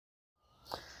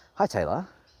Hi Taylor,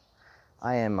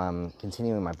 I am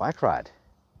continuing my bike ride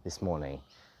this morning,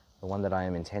 the one that I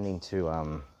am intending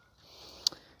to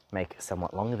make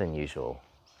somewhat longer than usual.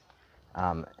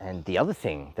 And the other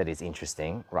thing that is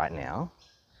interesting right now,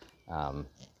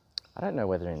 I don't know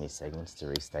whether in these segments to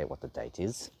restate what the date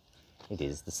is. It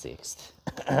is the 6th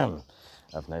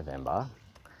of November.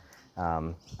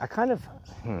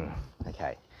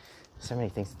 Okay, so many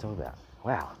things to talk about.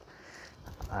 Wow.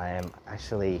 I am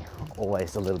actually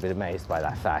always a little bit amazed by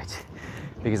that fact,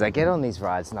 because I get on these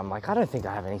rides and I'm like, I don't think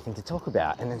I have anything to talk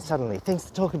about, and then suddenly things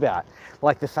to talk about,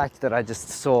 like the fact that I just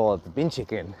saw the bin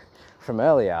chicken from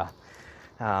earlier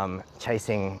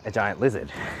chasing a giant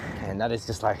lizard, and that is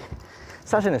just like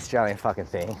such an Australian fucking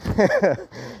thing.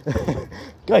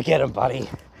 Go get him, buddy.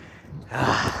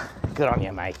 Good on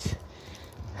you, mate.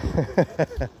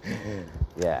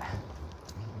 Yeah.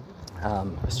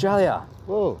 Australia.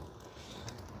 Whoa.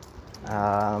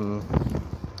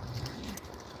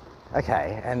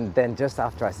 Okay, and then just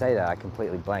after I say that, I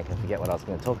completely blank and forget what I was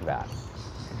going to talk about.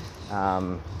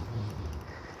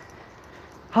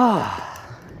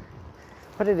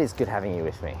 But it is good having you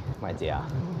with me, my dear.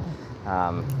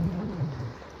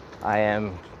 I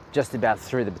am just about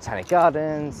through the Botanic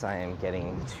Gardens. I am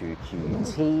getting to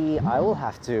QUT. I will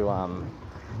have to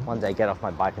one day get off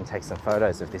my bike and take some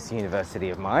photos of this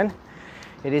university of mine.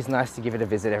 It is nice to give it a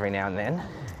visit every now and then.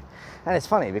 And it's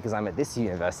funny because I'm at this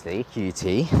university, QUT,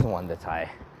 the one that I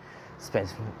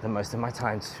spent the most of my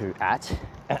time at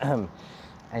and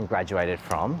graduated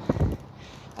from.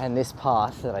 And this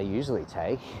path that I usually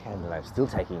take, and that I'm still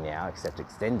taking now, except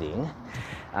extending,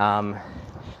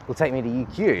 will take me to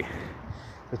UQ,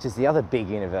 which is the other big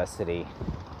university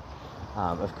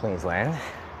of Queensland,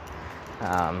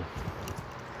 that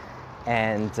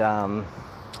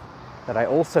I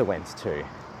also went to,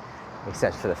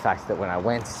 except for the fact that when I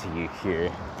went to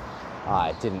UQ,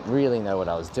 I didn't really know what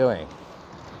I was doing.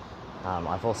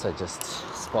 I've also just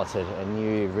spotted a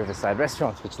new riverside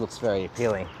restaurant, which looks very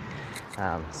appealing,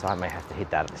 so I may have to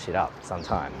hit that shit up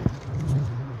sometime.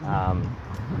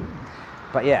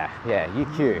 But yeah,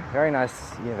 UQ, very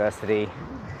nice university.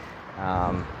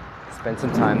 Spent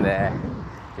some time there,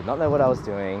 did not know what I was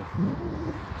doing,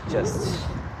 just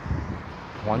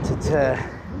wanted to,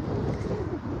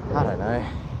 I don't know,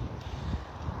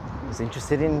 was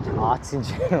interested in arts in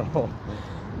general.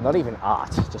 Not even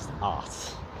art, just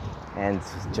art and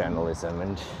journalism,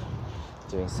 and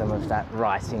doing some of that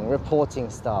writing, reporting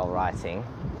style writing,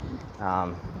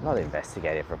 not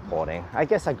investigative reporting. I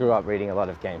guess I grew up reading a lot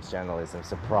of games journalism,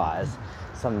 surprise,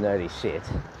 some nerdy shit,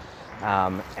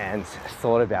 and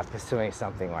thought about pursuing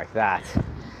something like that.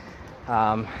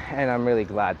 And I'm really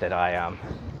glad that I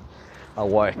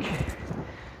awoke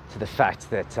to the fact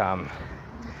that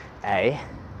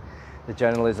the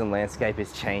journalism landscape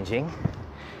is changing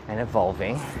and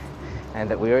evolving, and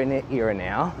that we're in an era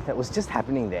now that was just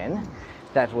happening then,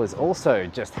 that was also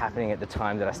just happening at the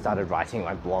time that I started writing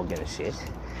my blog and shit,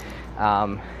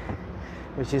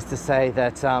 which is to say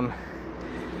that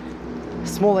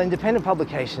small independent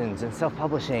publications and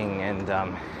self-publishing and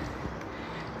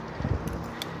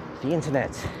the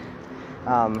internet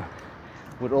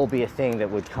would all be a thing that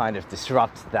would kind of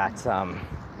disrupt that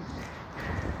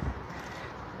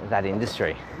that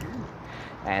industry,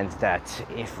 and that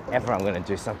if ever I'm going to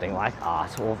do something like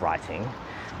art or writing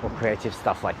or creative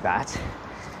stuff like that,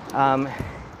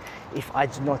 if I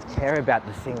do not care about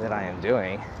the thing that I am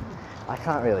doing, I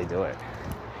can't really do it.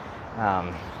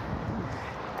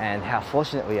 And how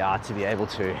fortunate we are to be able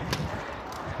to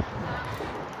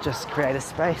just create a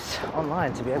space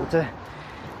online to be able to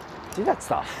do that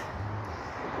stuff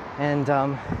and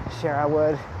share our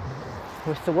word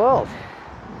with the world.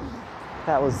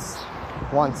 That was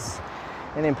once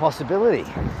an impossibility,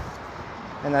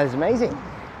 and that is amazing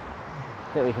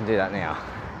that we can do that now.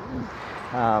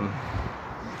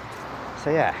 So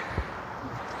yeah,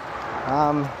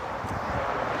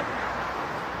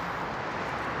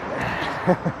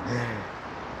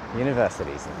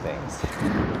 universities and things.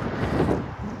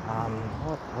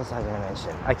 What was I going to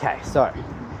mention? Okay, so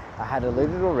I had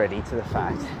alluded already to the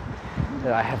fact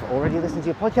that I have already listened to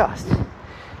your podcast.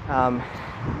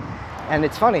 And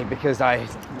it's funny because I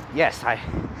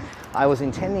was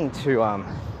intending to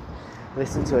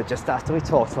listen to it just after we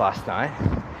talked last night,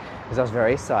 because I was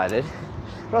very excited,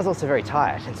 but I was also very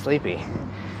tired and sleepy.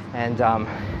 And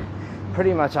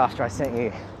pretty much after I sent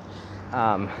you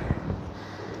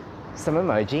some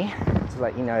emoji to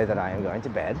let you know that I am going to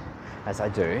bed, as I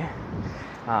do,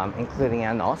 including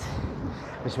our knot,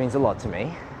 which means a lot to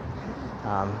me,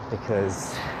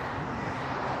 because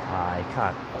I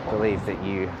can't believe that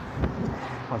you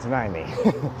want to marry me.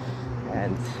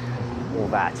 And all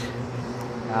that.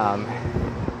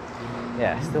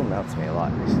 Yeah, it still melts me a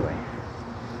lot actually.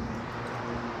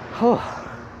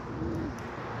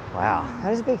 Wow,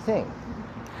 that is a big thing.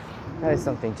 That is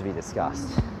something to be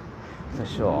discussed, for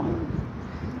sure.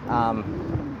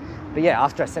 But yeah,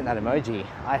 after I sent that emoji,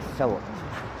 I fell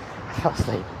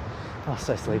asleep. I was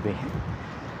so sleepy.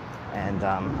 And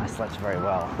I slept very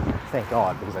well. Thank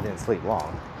God, because I didn't sleep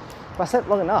long. But I slept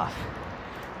long enough,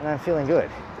 and I'm feeling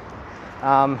good.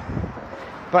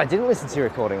 But I didn't listen to your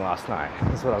recording last night,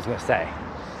 is what I was going to say.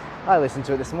 I listened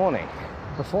to it this morning,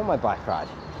 before my bike ride.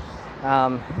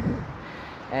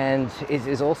 And it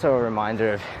is also a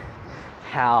reminder of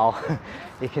how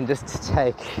it can just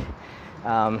take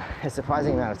a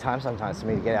surprising amount of time sometimes for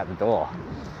me to get out the door.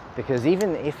 Because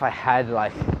even if I had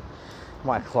like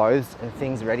my clothes and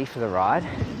things ready for the ride,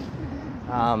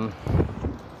 I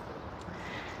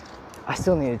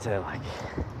still needed to, like,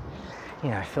 you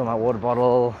know, fill my water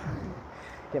bottle,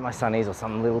 get my sunnies or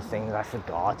some little thing that I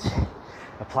forgot,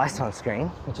 apply sunscreen,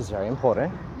 which is very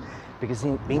important because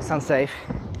being sun safe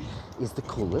is the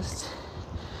coolest.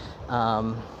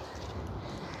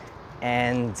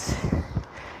 And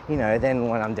you know, then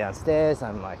when I'm downstairs,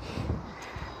 I'm like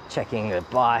checking the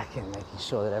bike and making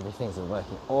sure that everything's in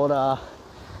working order.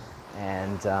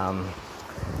 And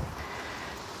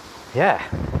yeah,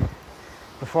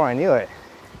 before I knew it,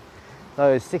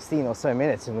 those 16 or so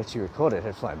minutes in which you recorded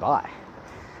had flown by.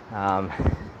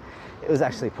 It was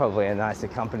actually probably a nice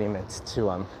accompaniment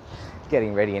to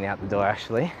getting ready and out the door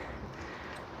actually.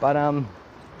 But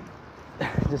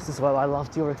just as well, I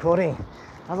loved your recording.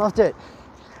 I loved it.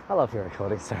 I love your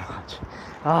recording so much.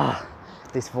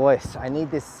 This voice, I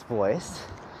need this voice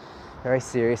very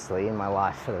seriously in my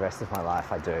life for the rest of my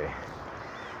life. I do.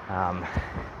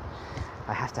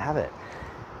 I have to have it.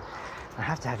 I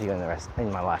have to have you in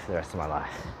my life for the rest of my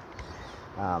life.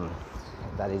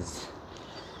 That is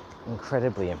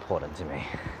incredibly important to me.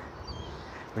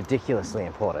 Ridiculously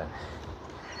important.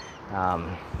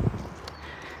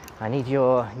 I need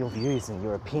your views and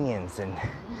your opinions and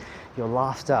your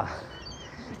laughter.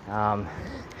 And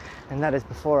that is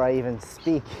before I even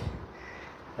speak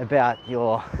about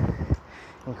your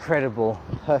incredible,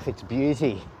 perfect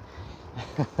beauty.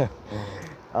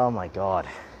 Oh my God.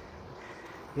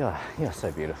 You're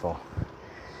so beautiful.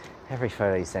 Every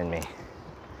photo you send me,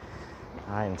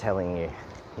 I am telling you,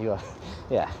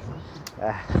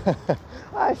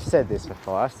 I've said this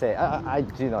before. I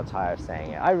do not tire of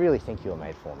saying it. I really think you're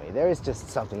made for me. There is just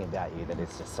something about you that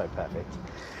is just so perfect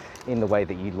in the way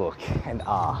that you look and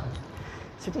are.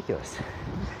 It's ridiculous.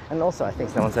 And also, I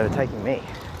think no one's overtaking me.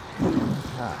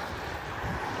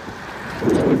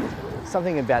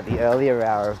 Something about the earlier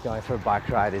hour of going for a bike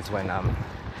ride is when a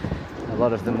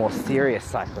lot of the more serious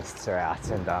cyclists are out,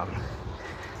 and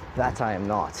that I am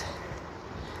not.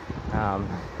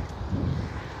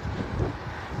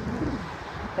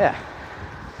 Yeah,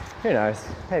 who knows?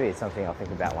 Maybe it's something I'll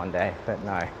think about one day, but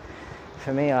no.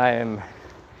 For me, I am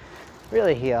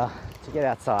really here to get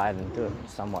outside and do it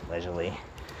somewhat leisurely,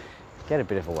 get a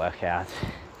bit of a workout.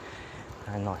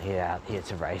 I'm not out here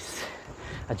to race.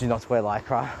 I do not wear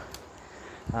lycra,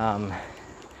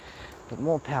 but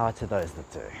more power to those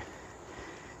that do.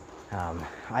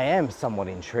 I am somewhat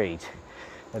intrigued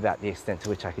about the extent to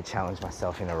which I could challenge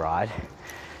myself in a ride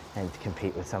and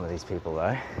compete with some of these people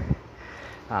though.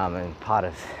 And part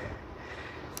of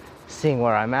seeing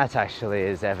where I'm at actually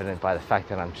is evident by the fact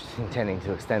that I'm intending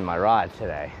to extend my ride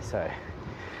today. So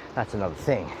that's another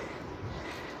thing.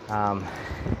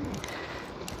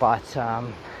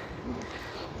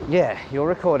 Yeah, your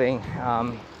recording,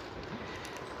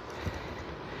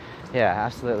 yeah,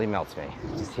 absolutely melts me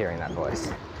just hearing that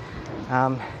voice.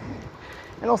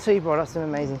 And also you brought up some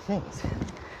amazing things.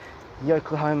 The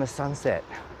Oklahoma sunset,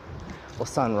 or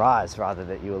sunrise rather,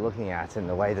 that you were looking at, and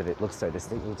the way that it looks so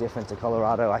distinctly different to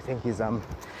Colorado, I think is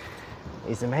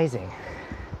amazing.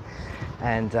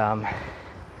 And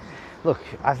look,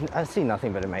 I've seen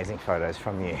nothing but amazing photos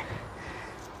from you,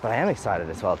 but I am excited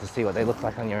as well to see what they look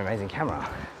like on your amazing camera.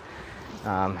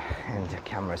 And a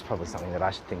camera is probably something that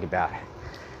I should think about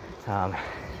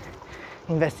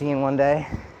investing in one day.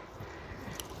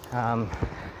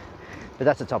 But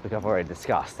that's a topic I've already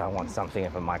discussed. I want something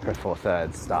of a micro four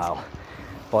thirds style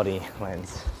body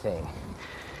lens thing.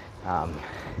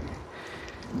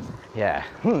 Yeah,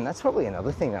 that's probably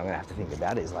another thing that I'm gonna have to think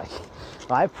about is like,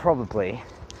 I probably,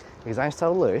 because I'm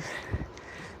so aloof,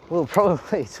 will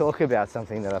probably talk about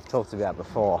something that I've talked about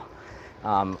before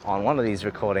on one of these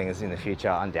recordings in the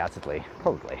future, undoubtedly,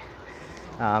 probably.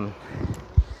 But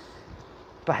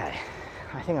hey,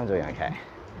 I think I'm doing okay.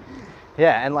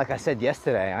 Yeah, and like I said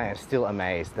yesterday, I am still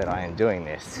amazed that I am doing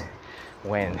this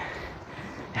when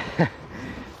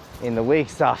in the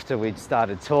weeks after we'd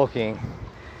started talking,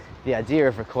 the idea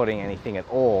of recording anything at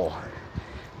all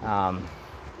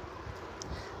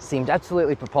seemed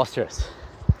absolutely preposterous.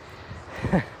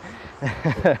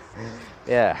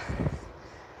 Yeah.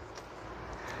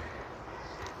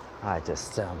 I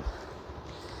just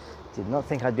did not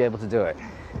think I'd be able to do it.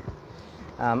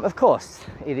 Of course,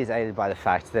 it is aided by the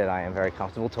fact that I am very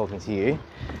comfortable talking to you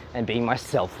and being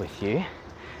myself with you.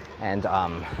 And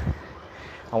I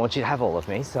want you to have all of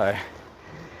me, so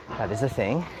that is a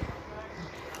thing.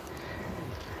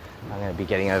 I'm going to be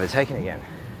getting overtaken again.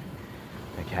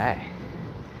 Okay.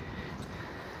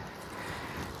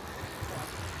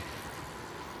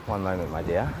 One moment, my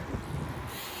dear.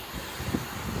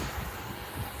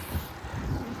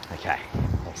 Okay,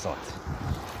 excellent.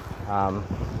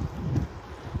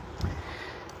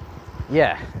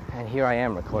 Yeah, and here I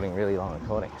am recording really long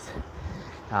recordings.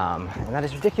 And that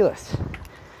is ridiculous.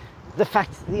 The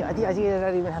idea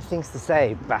that I even have things to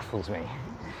say baffles me.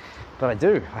 But I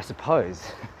do, I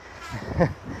suppose.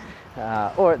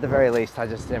 Or at the very least, I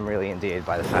just am really endeared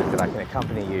by the fact that I can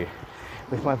accompany you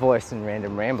with my voice and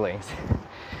random ramblings.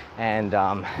 And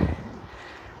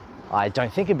I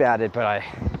don't think about it, but I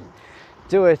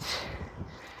do it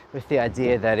with the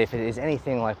idea that if it is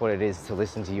anything like what it is to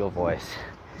listen to your voice,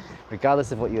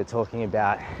 regardless of what you're talking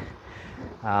about,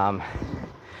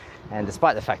 and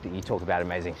despite the fact that you talk about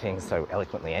amazing things so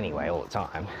eloquently anyway all the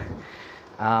time,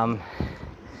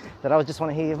 that I would just want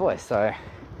to hear your voice. So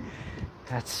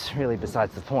that's really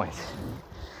besides the point.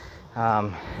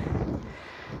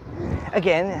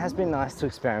 Again, it has been nice to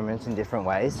experiment in different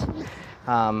ways.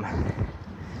 I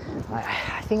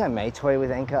think I may toy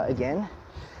with Anchor again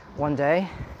one day.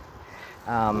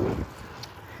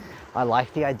 I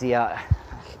like the idea.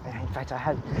 In fact, I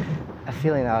had a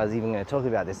feeling that I was even going to talk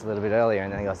about this a little bit earlier,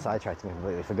 and then I got sidetracked and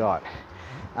completely forgot.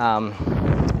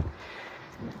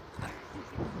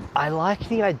 I like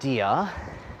the idea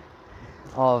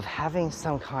of having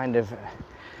some kind of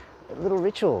little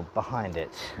ritual behind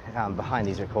it, behind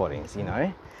these recordings, you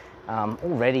know.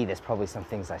 Already there's probably some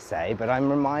things I say, but I'm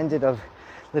reminded of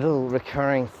little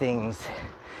recurring things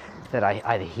that I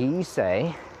either hear you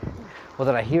say or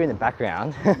that I hear in the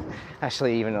background,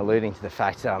 actually even alluding to the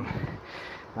fact of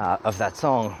that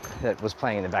song that was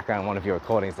playing in the background, one of your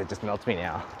recordings that just melts me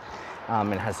now,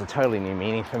 and has a totally new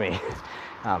meaning for me,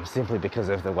 simply because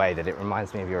of the way that it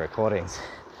reminds me of your recordings.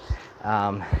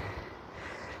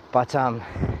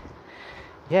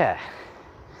 Yeah,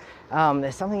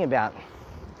 there's something about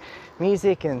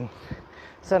music and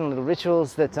certain little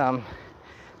rituals that I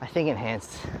think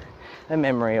enhance a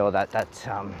memory, or that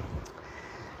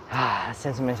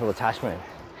sentimental attachment,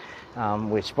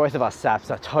 which both of us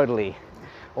saps are totally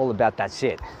all about that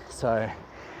shit. So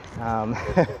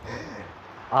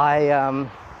I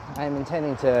am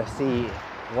intending to see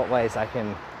what ways I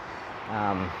can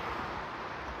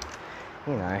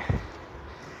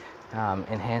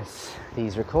enhance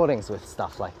these recordings with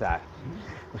stuff like that,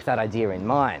 with that idea in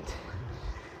mind.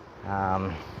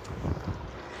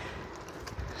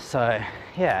 So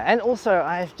yeah, and also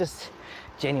I have just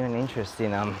genuine interest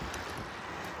in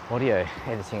audio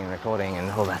editing and recording and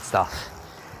all that stuff.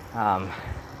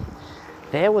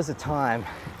 There was a time,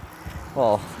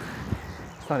 well,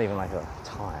 it's not even like a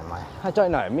time, I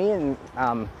don't know, me and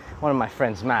one of my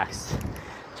friends, Max,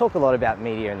 talk a lot about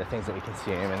media and the things that we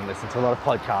consume, and listen to a lot of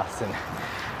podcasts, and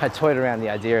had toyed around the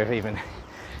idea of even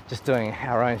just doing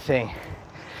our own thing,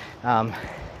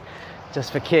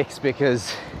 just for kicks,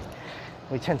 because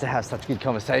we tend to have such good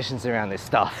conversations around this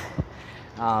stuff.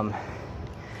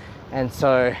 And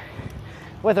so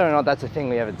whether or not that's a thing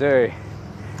we ever do,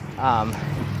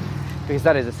 because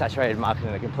that is a saturated market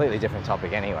and a completely different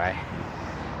topic anyway,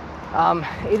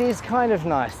 it is kind of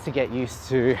nice to get used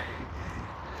to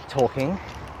talking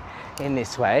in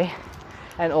this way,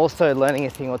 and also learning a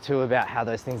thing or two about how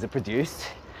those things are produced,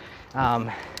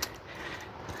 because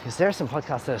there are some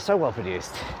podcasts that are so well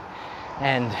produced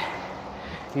and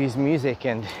use music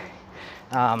and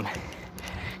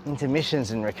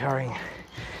intermissions and recurring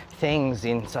things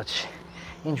in such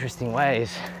interesting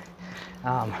ways.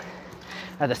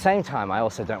 At the same time, I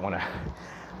also don't want to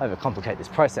overcomplicate this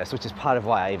process, which is part of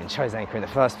why I even chose Anchor in the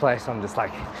first place. I'm just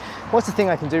like, what's the thing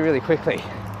I can do really quickly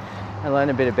and learn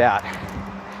a bit about?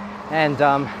 And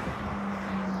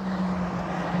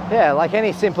yeah, like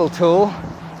any simple tool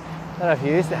that I've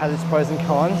used, it has its pros and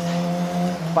cons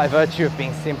by virtue of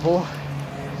being simple,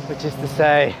 which is to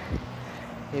say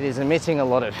it is omitting a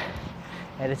lot of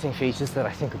editing features that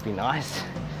I think would be nice.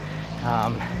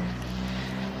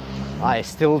 I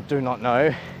still do not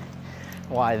know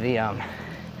why the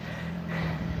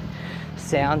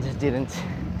sound didn't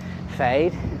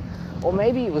fade, or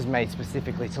maybe it was made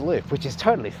specifically to loop, which is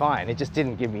totally fine. It just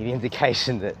didn't give me the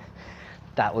indication that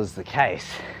that was the case.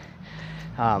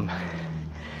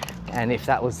 And if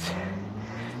that was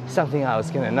something I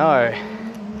was going to know,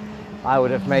 I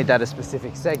would have made that a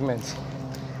specific segment,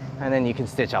 and then you can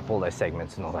stitch up all those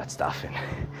segments and all that stuff and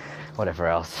whatever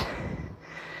else.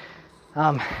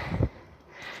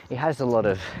 It has a lot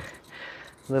of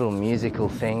little musical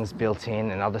things built in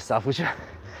and other stuff, which I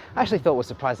actually thought was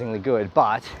surprisingly good,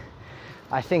 but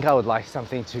I think I would like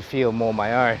something to feel more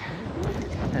my own,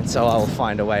 and so I will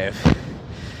find a way of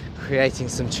creating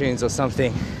some tunes or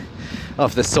something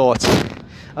of the sort.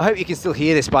 I hope you can still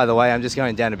hear this, by the way. I'm just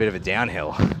going down a bit of a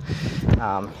downhill,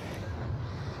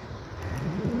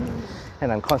 and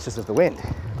I'm conscious of the wind.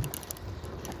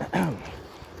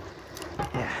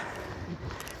 Yeah.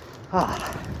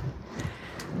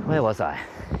 Where was I?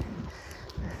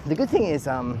 The good thing is,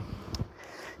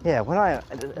 yeah,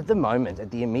 at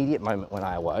the immediate moment when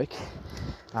I awoke,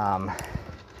 I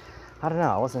don't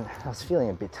know, I was feeling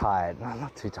a bit tired. No,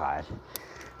 not too tired,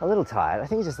 a little tired. I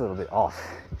think it's just a little bit off,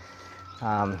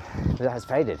 but it has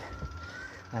faded.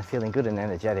 I'm feeling good and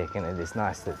energetic, and it is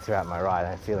nice that throughout my ride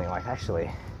I'm feeling like, actually,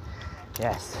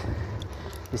 yes,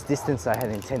 this distance I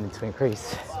had intended to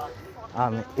increase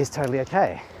is totally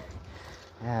okay.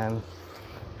 I'm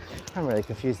really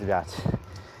confused about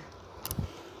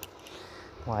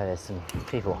why there's some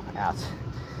people out.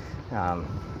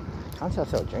 Can't tell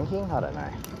if they're drinking, I don't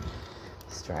know.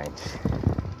 Strange.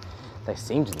 They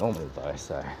seemed normal though,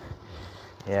 so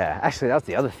yeah. Actually, that was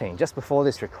the other thing. Just before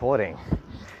this recording,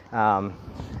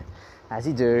 as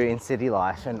you do in city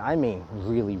life, and I mean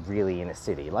really, really in a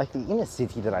city, like the inner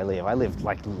city that I lived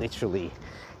like literally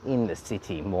in the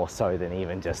city more so than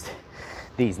even just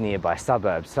these nearby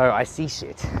suburbs. So I see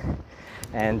shit.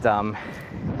 And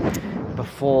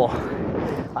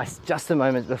just a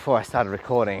moment before I started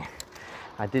recording,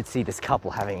 I did see this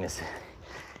couple having this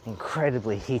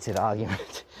incredibly heated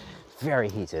argument. Very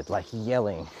heated, like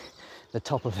yelling the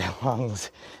top of their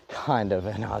lungs kind of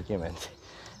an argument.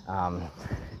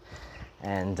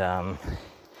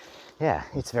 Yeah,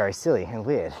 it's very silly and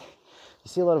weird. You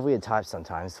see a lot of weird types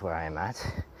sometimes where I am at.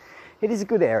 It is a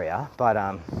good area, but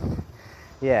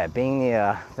yeah, being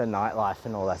near the nightlife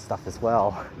and all that stuff as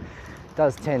well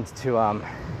does tend to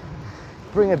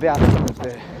bring about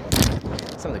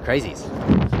some of the crazies.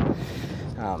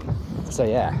 So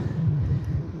yeah,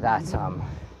 that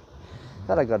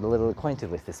I got a little acquainted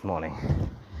with this morning.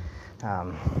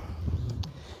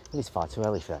 It is far too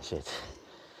early for that shit.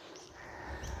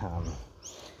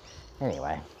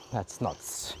 Anyway, that's not,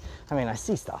 I mean, I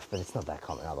see stuff, but it's not that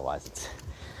common. Otherwise, it's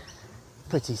a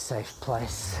pretty safe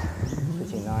place,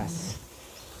 pretty nice,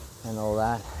 and all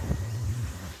that.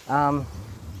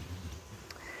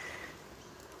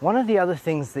 One of the other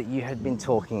things that you had been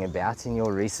talking about in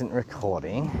your recent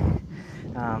recording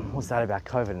was that about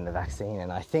COVID and the vaccine,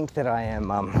 and I think that I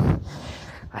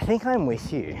think I'm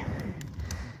with you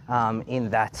in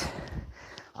that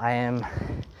I am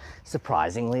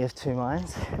surprisingly of two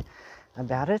minds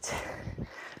about it.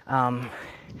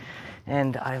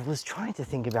 And I was trying to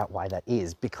think about why that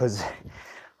is, because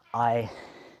I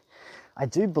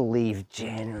do believe,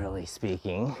 generally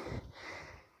speaking,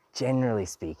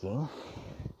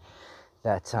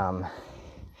 that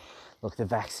look, the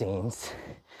vaccines,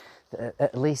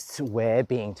 at least we're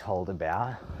being told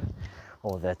about,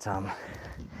 or that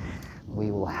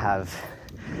we will have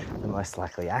the most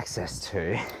likely access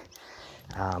to,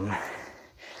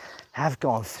 have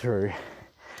gone through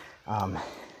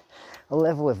a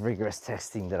level of rigorous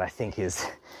testing that I think is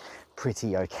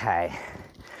pretty okay.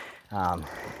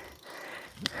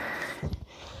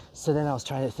 So then I was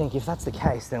trying to think, if that's the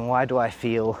case, then why do I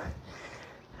feel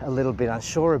a little bit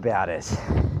unsure about it?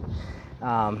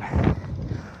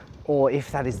 Or if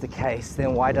that is the case,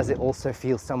 then why does it also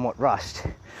feel somewhat rushed?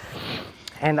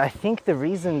 And I think the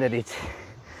reason that it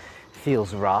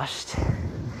feels rushed,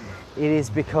 it is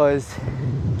because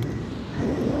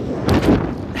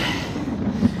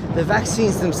the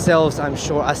vaccines themselves, I'm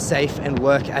sure, are safe and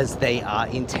work as they are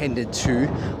intended to,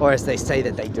 or as they say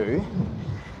that they do.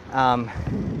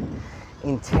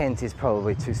 Intent is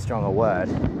probably too strong a word.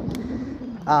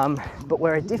 But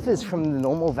where it differs from the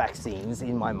normal vaccines,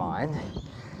 in my mind,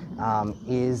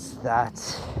 is that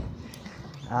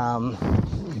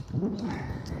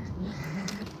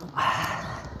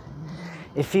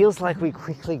it feels like we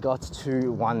quickly got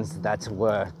to ones that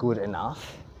were good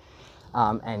enough.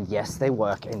 And yes, they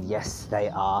work, and yes, they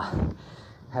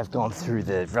have gone through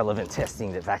the relevant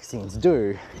testing that vaccines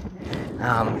do.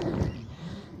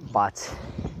 But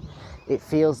it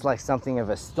feels like something of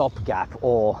a stopgap,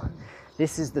 or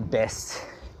this is the best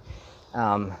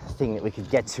thing that we could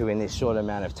get to in this short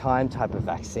amount of time type of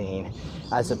vaccine,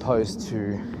 as opposed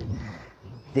to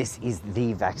this is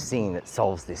the vaccine that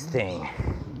solves this thing.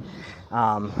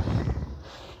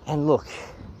 And look,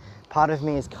 part of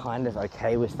me is kind of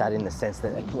okay with that, in the sense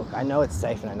that, like, look, I know it's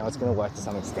safe and I know it's going to work to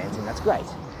some extent, and that's great.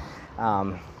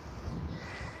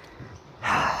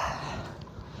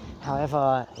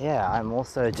 However, yeah, I'm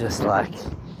also just like,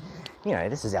 you know,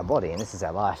 this is our body and this is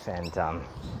our life, and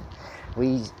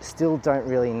we still don't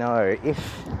really know if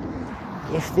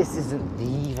this isn't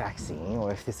the vaccine,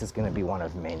 or if this is going to be one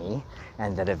of many,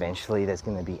 and that eventually there's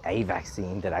going to be a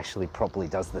vaccine that actually properly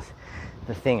does the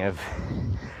thing of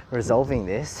resolving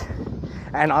this.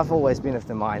 And I've always been of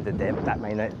the mind that that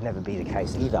may never be the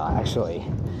case either, actually.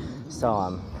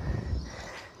 So,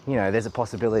 you know, there's a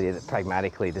possibility that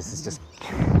pragmatically this is just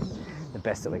the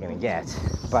best that we're going to get,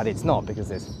 but it's not, because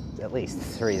there's at least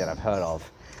 3 that I've heard of,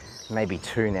 maybe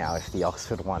 2 now if the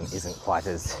Oxford one isn't quite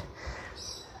as,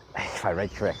 if I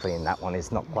read correctly, and that one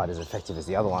is not quite as effective as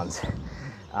the other ones,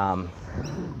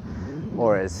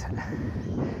 or has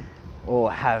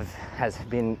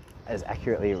been as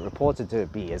accurately reported to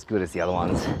be as good as the other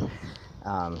ones.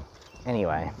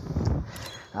 Anyway,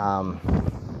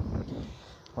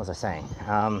 what was I saying?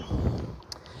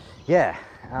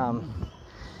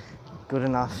 Good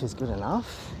enough is good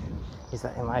enough.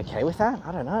 Am I okay with that?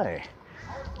 I don't know.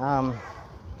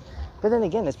 But then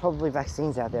again, there's probably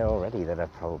vaccines out there already that are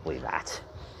probably that.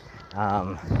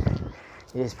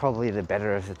 It is probably the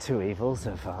better of the 2 evils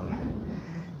of,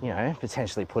 you know,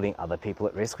 potentially putting other people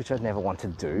at risk, which I'd never want to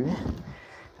do.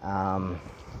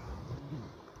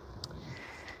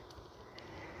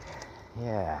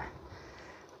 Yeah.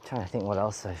 I'm trying to think what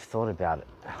else I've thought about it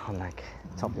on that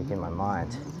topic in my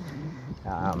mind.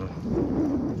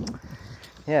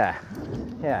 Yeah.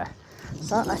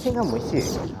 So I think I'm with you.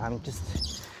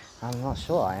 I'm not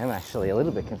sure. I am actually a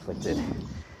little bit conflicted.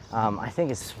 I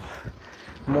think it's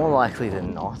more likely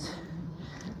than not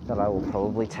that I will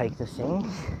probably take the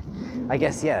thing. I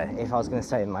guess, yeah, if I was going to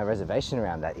say my reservation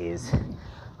around that is,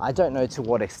 I don't know to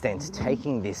what extent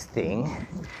taking this thing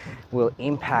will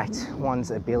impact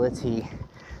one's ability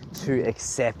to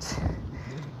accept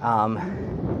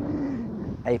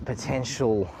a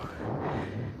potential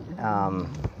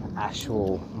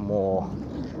actual more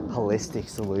holistic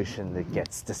solution that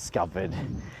gets discovered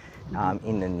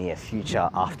in the near future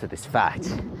after this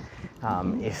fact.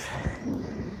 If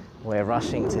we're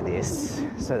rushing to this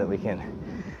so that we can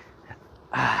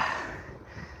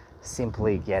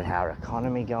simply get our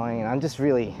economy going, and I'm just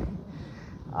really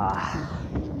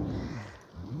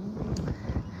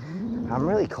I'm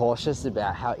really cautious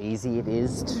about how easy it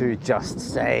is to just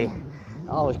say,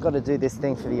 oh, we've got to do this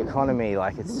thing for the economy.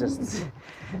 Like, it's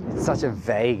such a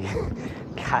vague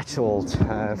catch-all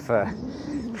term for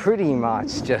pretty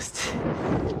much just,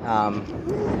 I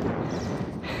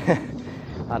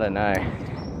don't know.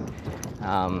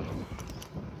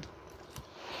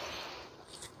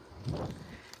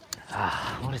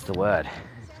 What is the word?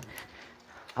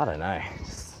 I don't know.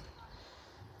 Just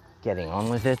getting on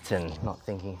with it and not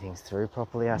thinking things through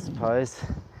properly, I suppose.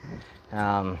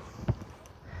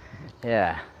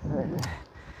 Yeah.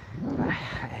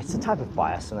 It's a type of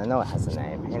bias, and I know it has a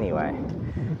name. Anyway.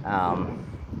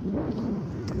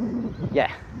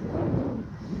 Yeah.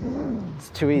 It's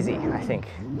too easy, I think,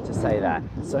 to say that.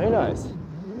 So who knows?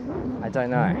 I don't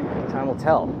know. Time will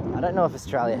tell. I don't know if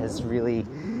Australia has really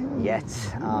yet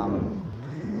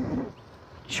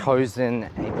chosen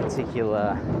a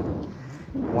particular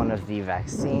one of the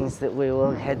vaccines that we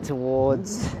will head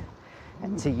towards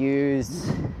to use.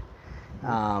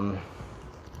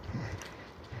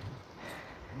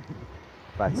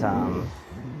 But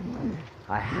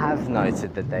I have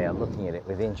noted that they are looking at it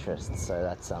with interest, so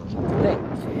that's a good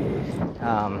thing.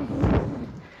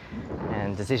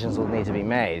 And decisions will need to be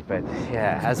made. But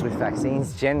yeah, as with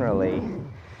vaccines generally,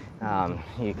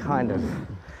 you kind of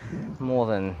more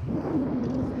than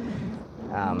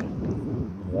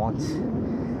want,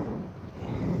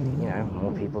 you know,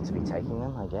 more people to be taking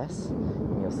them, I guess,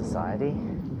 in your society,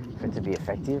 for it to be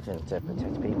effective and to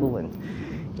protect people. And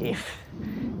if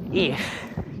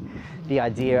the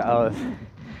idea of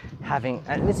having,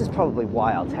 and this is probably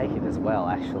why I'll take it as well,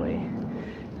 actually.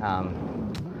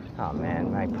 Oh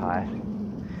man, magpie,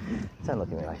 don't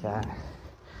look at me like that.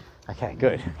 Okay,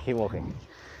 good, keep walking.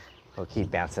 Or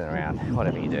keep bouncing around,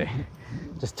 whatever you do.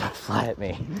 Just don't fly at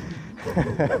me.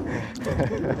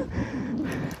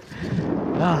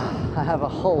 I have a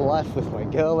whole life with my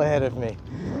girl ahead of me.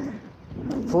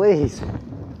 Please.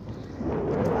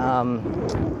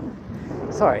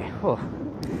 Sorry.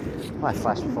 Life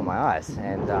flashed before my eyes,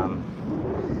 and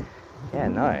yeah,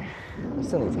 no, we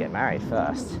still need to get married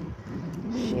first.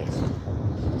 Shit.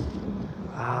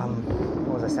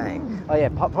 What was I saying? Oh yeah,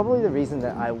 probably the reason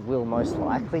that I will most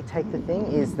likely take the thing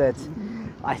is that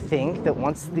I think that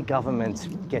once the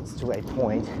government gets to a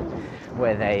point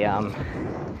where they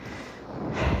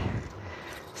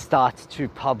start to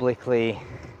publicly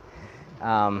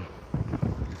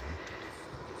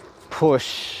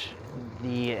push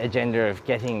the agenda of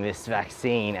getting this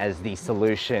vaccine as the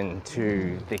solution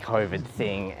to the COVID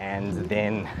thing, and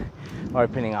then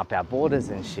opening up our borders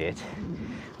and shit,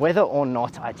 whether or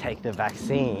not I take the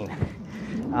vaccine,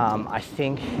 I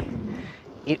think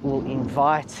it will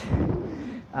invite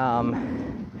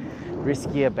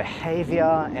riskier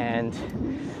behavior and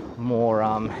more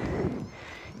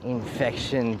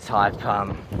infection type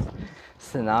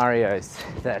scenarios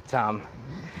that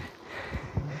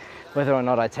whether or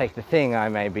not I take the thing, I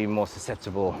may be more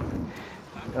susceptible.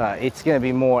 It's going to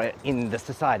be more in the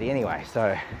society anyway,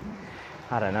 so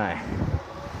I don't know.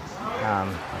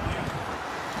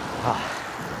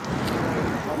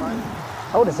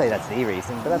 I wouldn't say that's the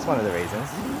reason, but that's one of the reasons,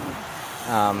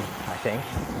 I think.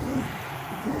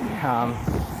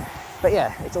 But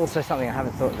yeah, it's also something I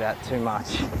haven't thought about too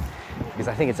much, because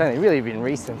I think it's only really been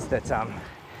recent that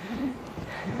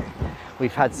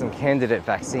we've had some candidate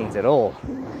vaccines at all.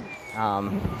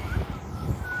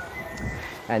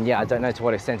 And yeah, I don't know to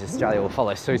what extent Australia will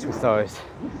follow suit with those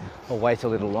or wait a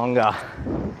little longer.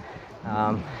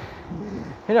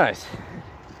 Who knows?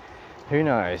 Who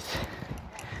knows?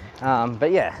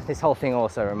 But yeah, this whole thing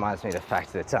also reminds me of the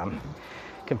fact that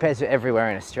compared to everywhere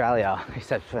in Australia,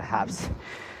 except perhaps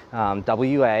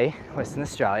WA, Western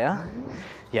Australia,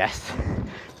 yes,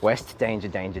 West, danger,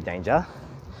 danger, danger,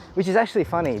 which is actually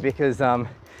funny because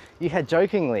you had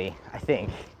jokingly, I think,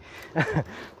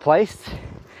 placed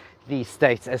the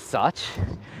states as such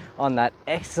on that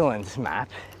excellent map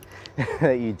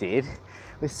that you did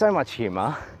with so much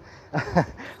humour.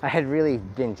 I had really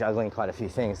been juggling quite a few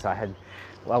things, so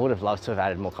I would have loved to have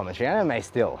added more commentary, and I may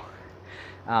still,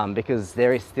 because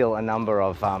there is still a number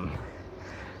of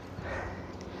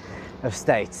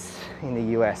states in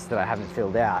the US that I haven't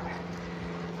filled out.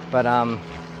 But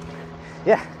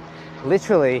yeah,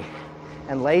 literally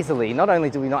and lazily, not only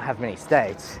do we not have many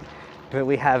states, but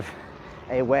we have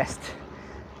a West,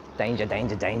 danger,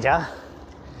 danger, danger,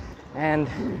 and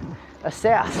a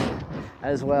South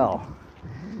as well.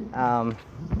 And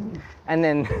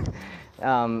then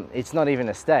it's not even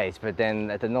a state, but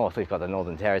then at the north we've got the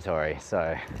Northern Territory,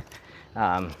 so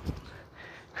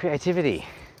creativity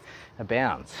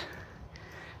abounds,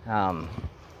 my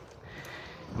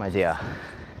dear.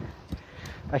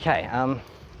 Okay,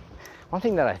 one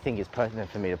thing that I think is pertinent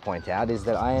for me to point out is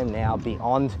that I am now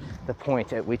beyond the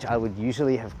point at which I would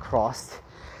usually have crossed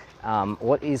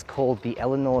what is called the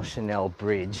Eleanor Chanel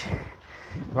Bridge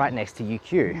right next to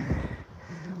UQ,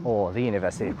 or the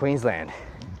University of Queensland.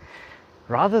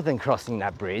 Rather than crossing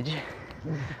that bridge,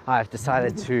 I've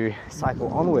decided to cycle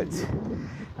onwards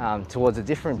towards a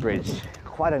different bridge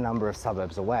quite a number of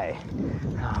suburbs away.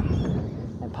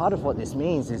 And part of what this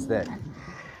means is that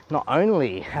not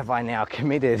only have I now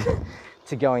committed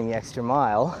to going the extra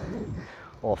mile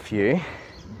or few,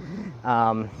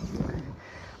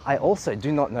 I also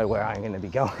do not know where I'm going to be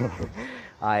going.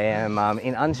 I am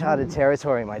in uncharted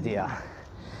territory, my dear.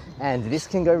 And this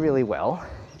can go really well,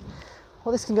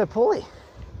 or this can go poorly.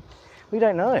 We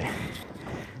don't know.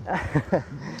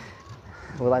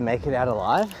 Will I make it out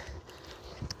alive?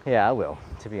 Yeah, I will,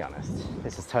 to be honest.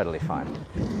 This is totally fine.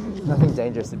 Nothing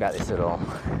dangerous about this at all.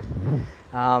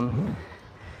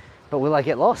 But will I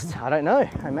get lost? I don't know.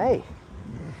 I may.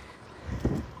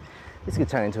 This could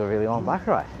turn into a really long bike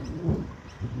ride.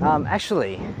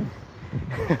 Actually,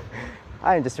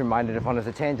 I am just reminded of one of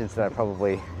the tangents that I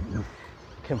probably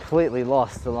completely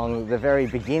lost along the very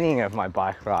beginning of my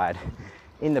bike ride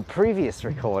in the previous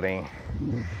recording,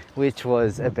 which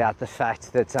was about the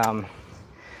fact that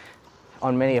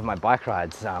on many of my bike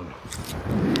rides,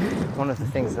 one of the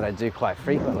things that I do quite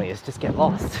frequently is just get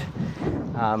lost.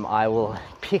 I will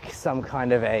pick some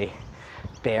kind of a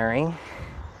bearing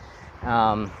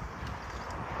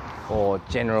or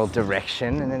general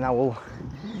direction, and then I will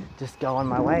just go on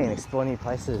my way and explore new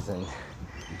places and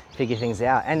figure things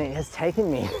out. And it has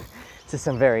taken me to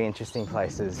some very interesting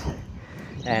places,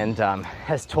 and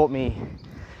has taught me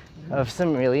of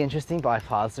some really interesting bike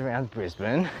paths around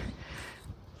Brisbane.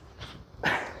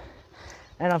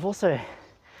 And I've also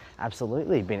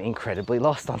absolutely been incredibly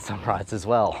lost on some rides as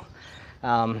well.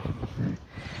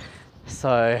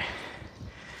 So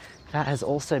that has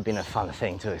also been a fun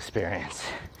thing to experience.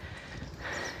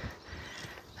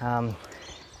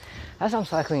 As I'm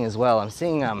cycling as well, I'm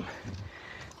seeing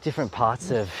different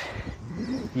parts of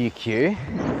UQ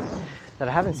that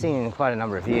I haven't seen in quite a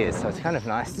number of years. So it's kind of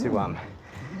nice to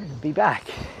be back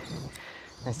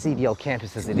and see the old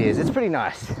campus as it is. It's pretty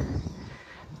nice.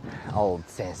 Old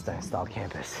sandstone style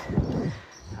campus.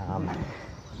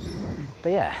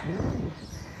 But yeah.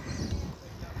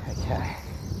 Okay.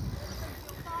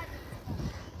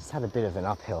 Just had a bit of an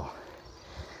uphill.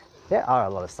 There are a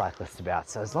lot of cyclists about,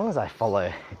 so as long as I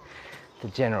follow the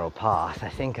general path, I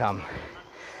think,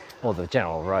 or the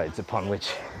general roads upon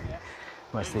which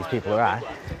most of these people are at,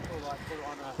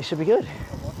 it should be good.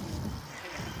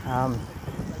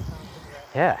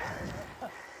 Yeah.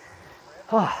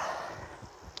 Oh.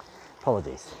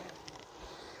 Apologies.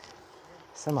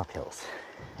 Some uphills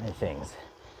and things.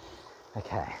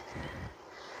 Okay.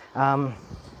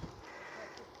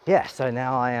 Yeah, so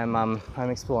now I am I'm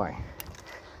exploring.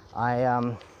 I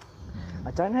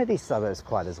don't know these suburbs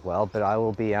quite as well, but I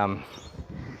will be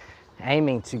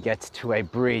aiming to get to a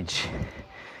bridge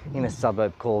in a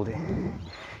suburb called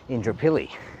Indooroopilly,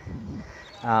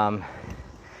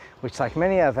 which, like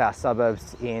many of our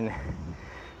suburbs in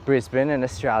Brisbane and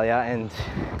Australia and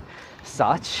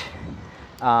such,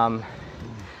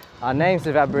 are names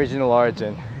of Aboriginal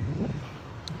origin,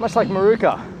 much like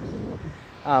Maruka,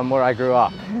 where I grew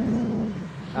up.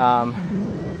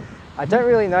 I don't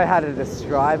really know how to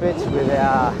describe it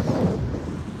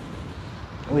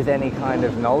with any kind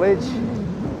of knowledge.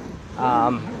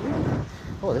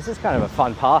 Oh, this is kind of a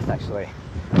fun path actually.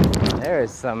 There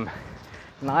is some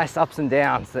nice ups and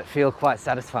downs that feel quite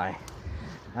satisfying.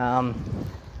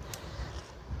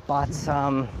 But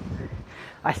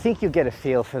I think you'll get a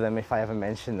feel for them if I ever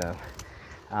mention them.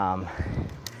 I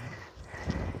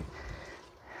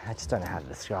just don't know how to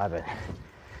describe it.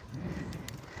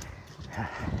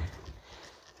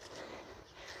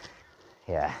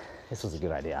 Yeah, this was a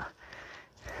good idea.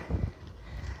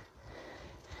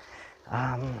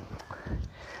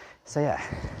 So yeah,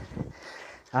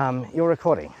 your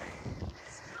recording.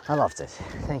 I loved it.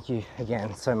 Thank you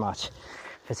again so much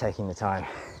for taking the time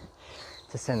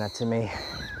to send that to me.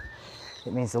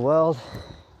 It means the world.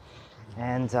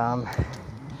 And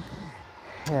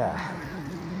yeah,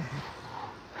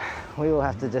 we will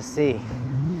have to just see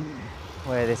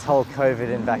where this whole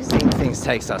COVID and vaccine things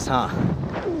takes us, huh?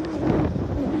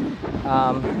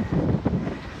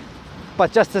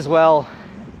 But just as well,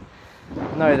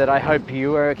 know that I hope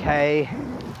you are okay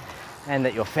and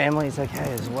that your family is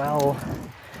okay as well.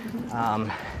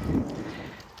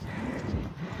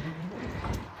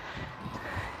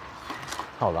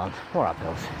 Hold on, more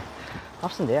uphills,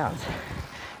 ups and downs.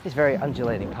 It's very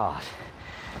undulating path,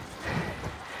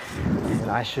 and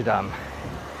I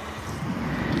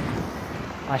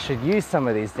should use some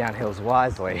of these downhills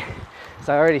wisely.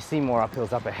 So I already see more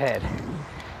uphills up ahead.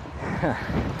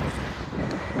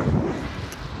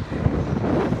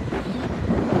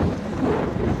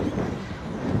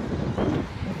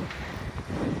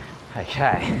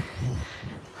 Okay.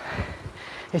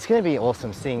 It's going to be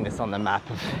awesome seeing this on the map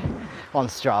on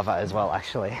Strava as well,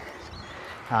 actually,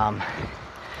 and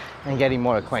getting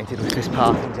more acquainted with this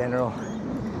path in general.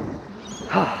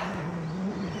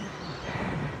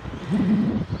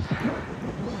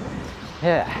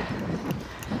 Yeah,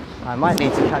 I might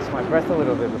need to catch my breath a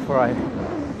little bit before I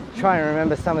try and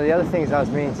remember some of the other things I was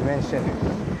meaning to mention.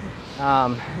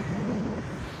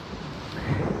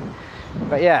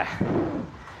 But yeah,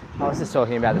 I was just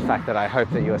talking about the fact that I hope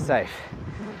that you are safe,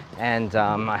 and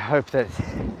I hope that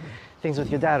things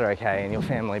with your dad are okay and your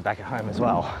family back at home as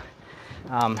well.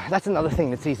 That's another thing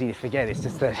that's easy to forget. It's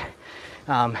just that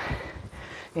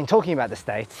in talking about the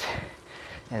States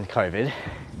and COVID,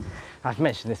 I've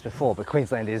mentioned this before, but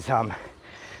Queensland is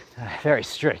very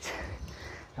strict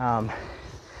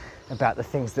about the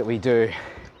things that we do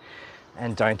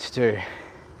and don't do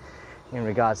in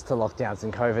regards to lockdowns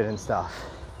and COVID and stuff.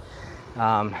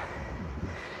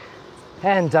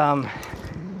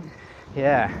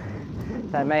 Yeah,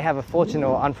 that may have a fortunate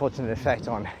or unfortunate effect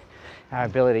on our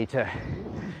ability to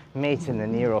meet in the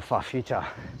near or far future.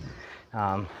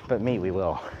 But meet we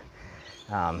will,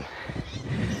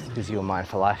 because you're mine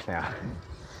for life now.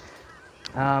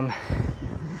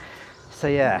 So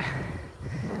yeah,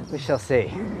 we shall see.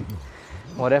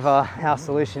 Whatever our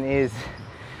solution is,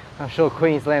 I'm sure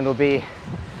Queensland will be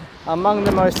among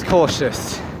the most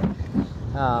cautious.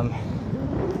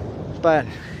 But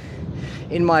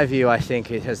in my view, I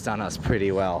think it has done us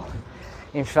pretty well.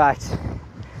 In fact,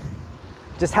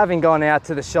 just having gone out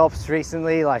to the shops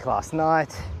recently, like last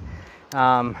night,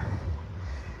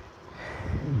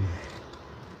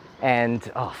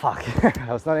 and oh fuck,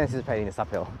 I was not anticipating this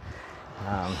uphill.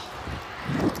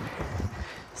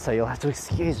 So you'll have to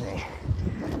excuse me.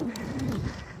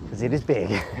 because it is big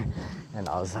and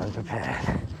I was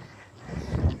unprepared.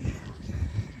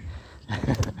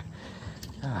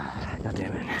 God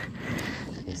damn it.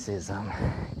 This is a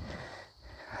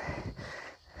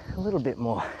little bit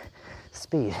more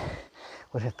speed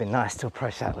would have been nice to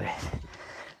approach that with.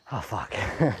 Oh fuck.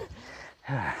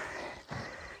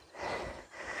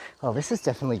 Well, this is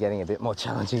definitely getting a bit more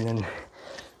challenging than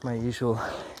my usual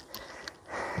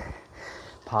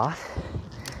path.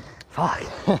 Fuck.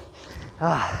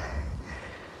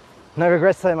 No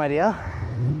regrets though, my dear.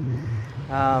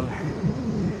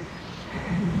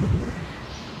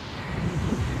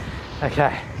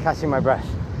 Okay, catching my breath.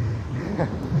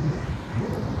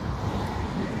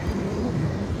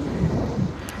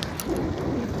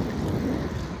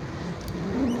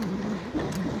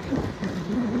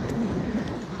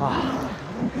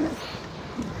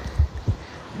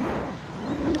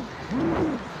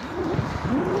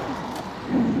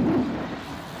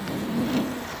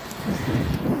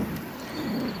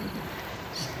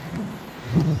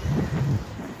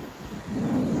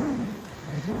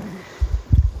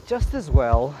 Just as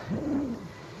well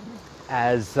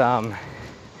as the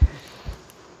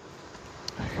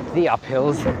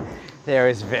uphills, there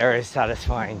is very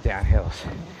satisfying downhills.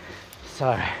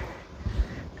 So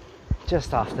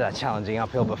just after that challenging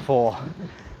uphill before,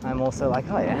 I'm also like,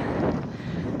 oh yeah,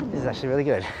 this is actually really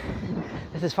good.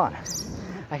 This is fun.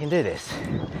 I can do this.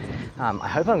 I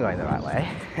hope I'm going the right way.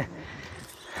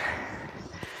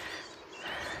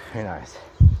 Who knows?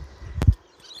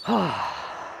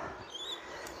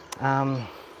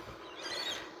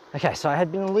 Okay, so I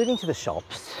had been alluding to the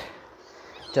shops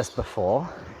just before,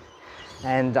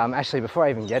 and actually before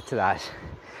I even get to that,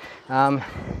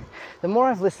 the more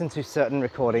I've listened to certain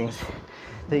recordings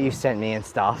that you sent me and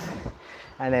stuff,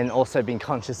 and then also been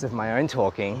conscious of my own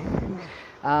talking,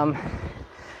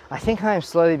 I think I am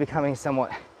slowly becoming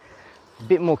somewhat a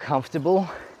bit more comfortable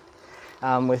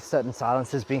with certain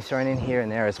silences being thrown in here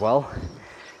and there as well.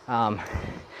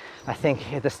 I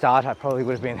think at the start I probably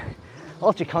would have been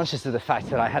ultra conscious of the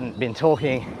fact that I hadn't been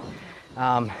talking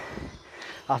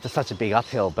after such a big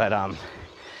uphill, but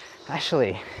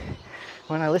actually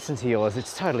when I listen to yours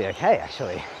it's totally okay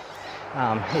actually.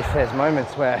 If there's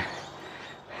moments where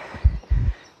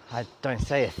I don't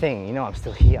say a thing, you know I'm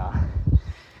still here,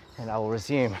 and I will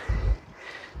resume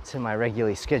to my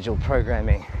regularly scheduled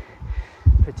programming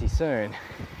pretty soon.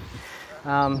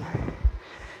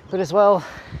 But as well,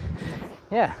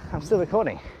 yeah, I'm still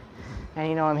recording, and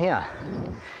you know I'm here,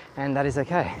 and that is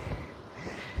okay.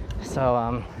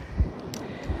 So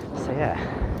yeah,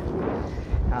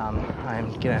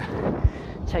 I'm gonna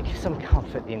take some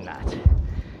comfort in that,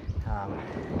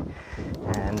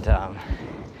 and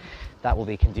that will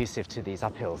be conducive to these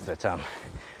uphills that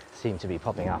seem to be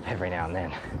popping up every now and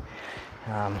then.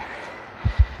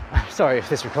 I'm sorry if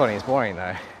this recording is boring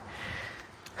though.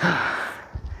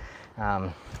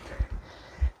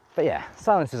 But yeah,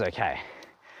 silence is okay.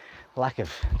 Lack of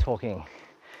talking,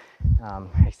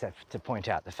 except to point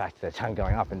out the fact that I'm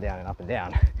going up and down and up and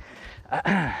down,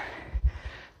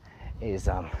 is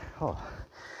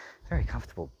very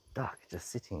comfortable duck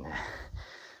just sitting there,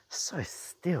 so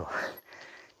still.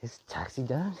 Is taxi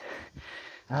done?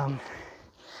 I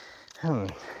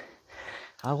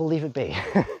will leave it be.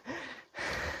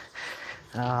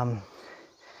 Wow.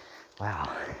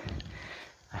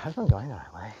 I hope I'm going the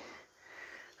right way.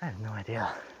 I have no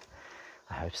idea.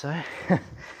 I hope so.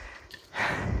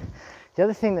 The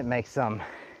other thing that makes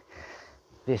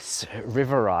this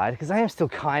river ride, because I am still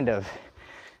kind of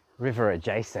river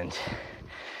adjacent,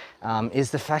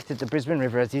 is the fact that the Brisbane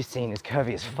River, as you've seen, is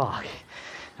curvy as fuck.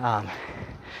 And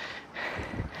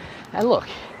look,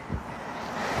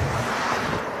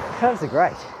 curves are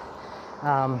great,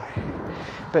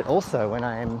 but also when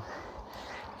I'm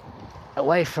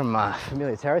away from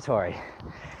familiar territory,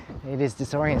 it is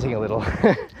disorienting a little.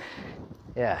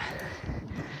 Yeah,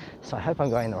 so I hope I'm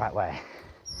going the right way.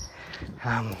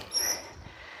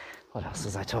 What else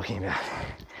was I talking about?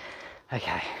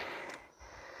 Okay.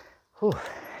 Whew.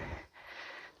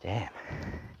 Damn.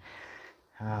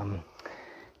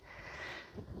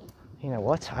 You know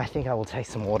what? I think I will take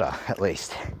some water at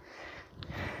least.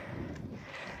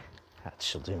 That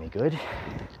shall do me good.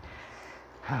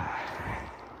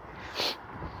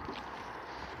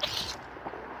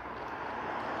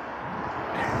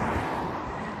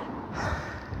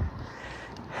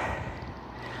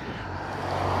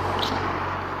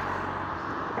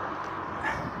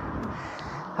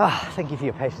 Thank you for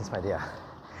your patience, my dear.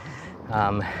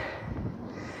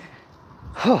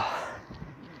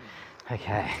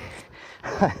 Okay.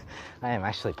 I am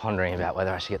actually pondering about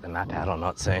whether I should get the map out or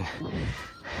not soon.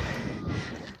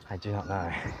 I do not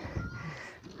know.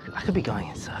 I could be going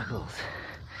in circles.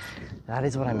 That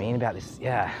is what I mean about this.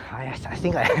 Yeah, I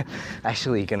think I'm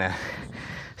actually gonna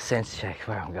sense check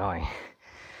where I'm going.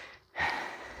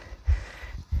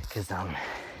 Because,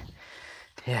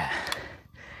 yeah,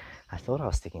 I thought I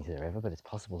was sticking to the river, but it's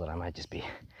possible that I might just be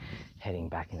heading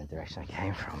back in the direction I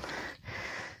came from.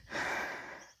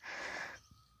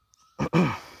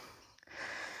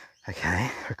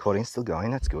 Okay, recording's still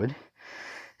going, that's good.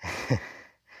 Okay,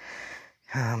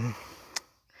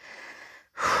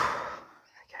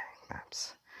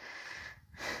 maps.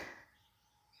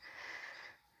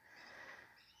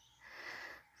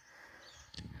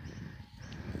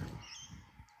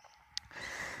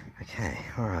 Okay,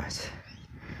 all right.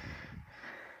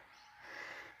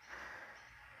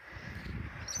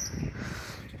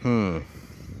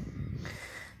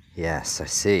 Yes, I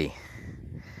see.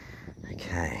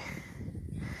 Okay.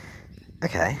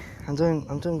 Okay, I'm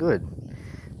doing good.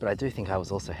 But I do think I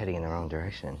was also heading in the wrong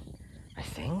direction. I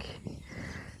think.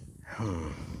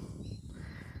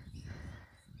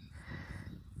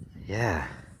 Yeah.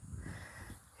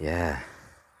 Yeah.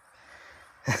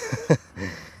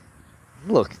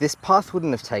 Look, this path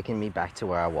wouldn't have taken me back to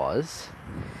where I was.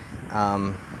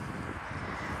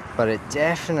 But it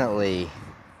definitely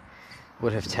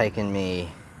would have taken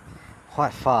me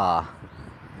quite far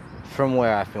from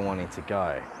where I've been wanting to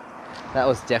go. That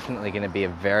was definitely going to be a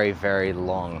very, very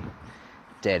long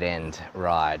dead-end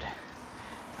ride.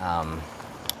 I'm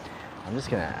just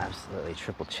going to absolutely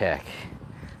triple check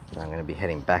that I'm going to be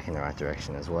heading back in the right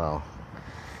direction as well.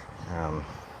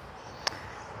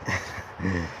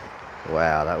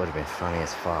 Wow, that would have been funny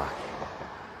as fuck.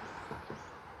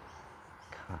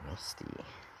 Carnoustie.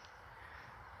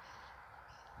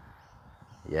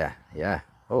 Yeah.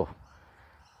 Oh,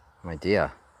 my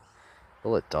dear.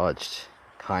 Bullet dodged,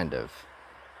 kind of.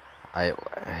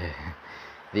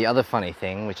 The other funny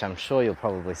thing, which I'm sure you'll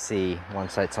probably see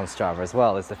once it's on Strava as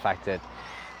well, is the fact that,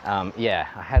 yeah,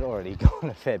 I had already gone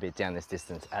a fair bit down this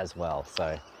distance as well.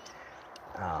 So,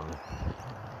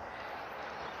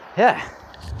 yeah,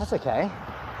 that's okay.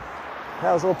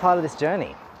 That was all part of this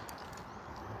journey.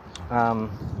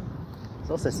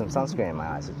 There's also some sunscreen in my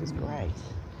eyes, which is great.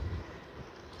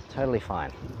 Totally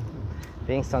fine.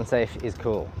 Being sun safe is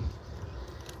cool.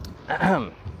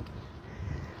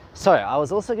 So I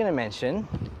was also going to mention,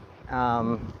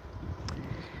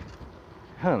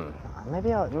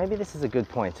 maybe this is a good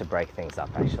point to break things up.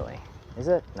 Actually, is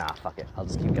it? Nah, fuck it. I'll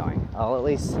just keep going. I'll at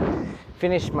least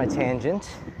finish my tangent,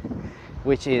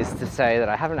 which is to say that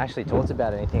I haven't actually talked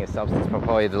about anything of substance for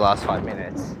probably the last 5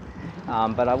 minutes.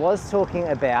 But I was talking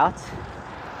about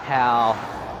how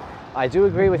I do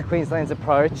agree with Queensland's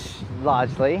approach,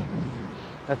 largely,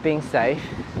 of being safe.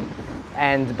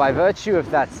 And by virtue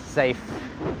of that safe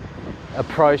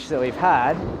approach that we've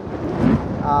had,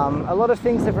 a lot of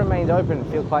things have remained open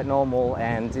and feel quite normal.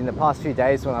 And in the past few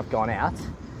days when I've gone out,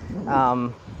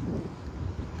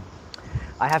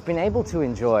 I have been able to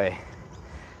enjoy,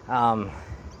 you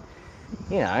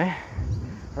know,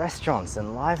 restaurants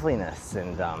and liveliness.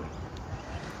 And,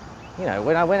 you know,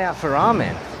 when I went out for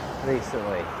ramen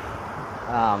recently,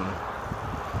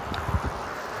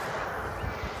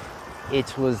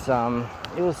 it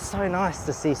was so nice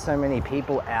to see so many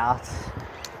people out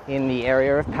in the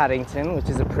area of Paddington, which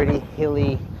is a pretty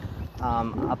hilly,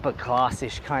 upper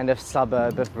classish kind of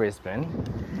suburb of Brisbane,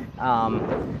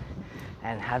 and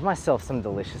had myself some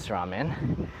delicious ramen,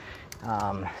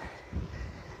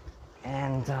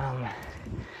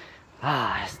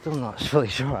 still not really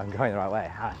sure I'm going the right way.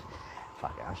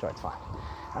 Fuck it, I'm sure it's fine.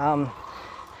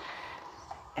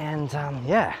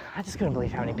 Yeah, I just couldn't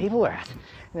believe how many people were out.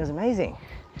 And it was amazing.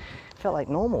 It felt like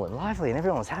normal and lively, and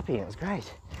everyone was happy, and it was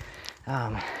great.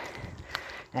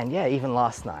 And yeah, even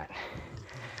last night,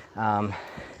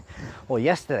 or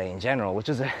yesterday in general, which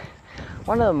was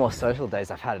one of the more social days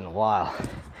I've had in a while.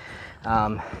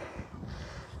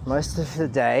 Most of the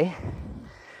day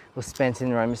was spent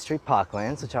in Roma Street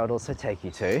Parklands, which I would also take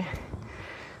you to,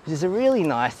 which is a really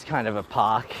nice kind of a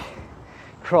park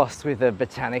crossed with a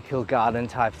botanical garden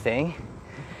type thing.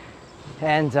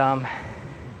 And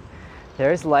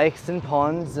there's lakes and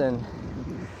ponds and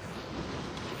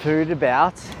food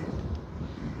about.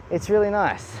 It's really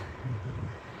nice.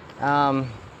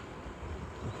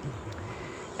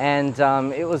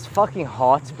 It was fucking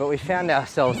hot, but we found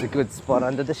ourselves a good spot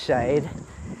under the shade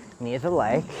near the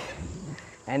lake,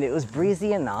 and it was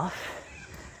breezy enough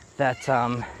that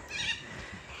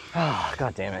oh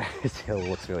god damn it, this hill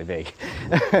looks really big.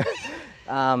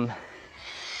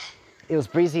 It was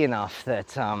breezy enough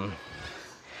that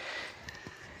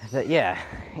yeah,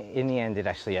 in the end it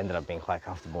actually ended up being quite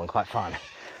comfortable and quite fun.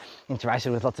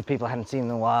 Interacted with lots of people I hadn't seen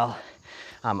in a while.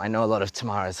 I know a lot of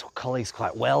Tamara's colleagues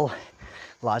quite well,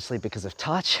 largely because of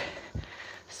touch.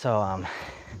 So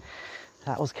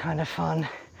that was kind of fun.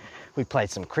 We played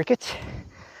some cricket.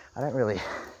 I don't really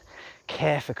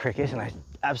care for cricket, and I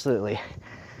absolutely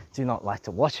do not like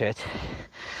to watch it.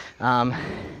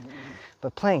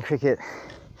 But playing cricket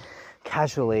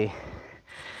casually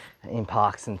in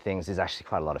parks and things is actually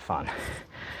quite a lot of fun.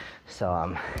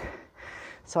 So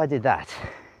I did that.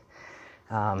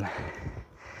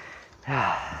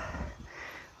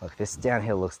 Look, this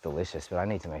downhill looks delicious, but I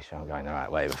need to make sure I'm going the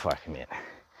right way before I commit.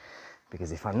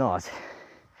 Because if I'm not,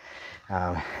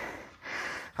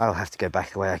 I'll have to go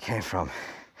back the way I came from,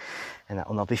 and that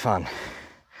will not be fun.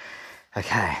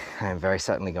 Okay, I am very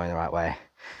certainly going the right way.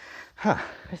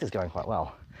 This is going quite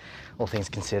well, all things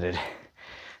considered.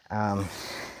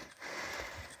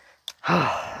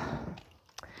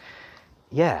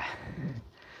 Yeah,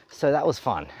 so that was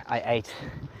fun. I ate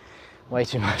way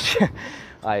too much.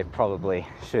 I probably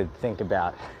should think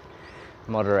about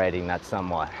moderating that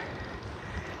somewhat.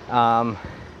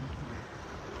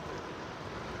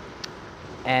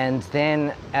 And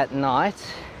then at night,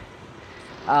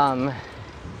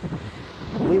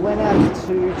 we went out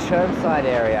to Chermside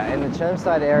area, and the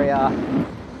Chermside area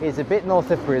is a bit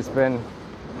north of Brisbane,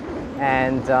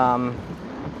 and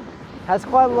has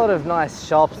quite a lot of nice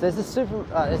shops. There's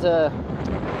a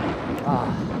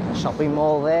shopping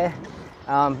mall there,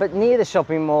 but near the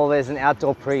shopping mall there's an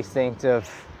outdoor precinct of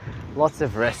lots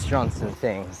of restaurants and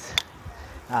things,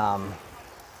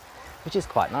 which is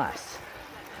quite nice.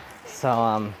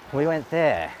 So we went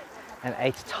there and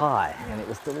ate Thai, and it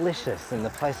was delicious, and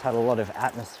the place had a lot of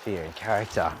atmosphere and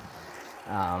character,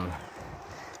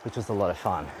 which was a lot of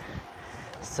fun.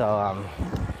 So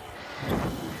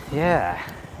yeah,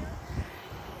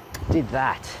 did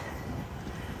that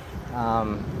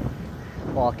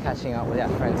while catching up with our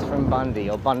friends from Bundy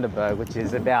or Bundaberg, which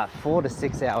is about 4 to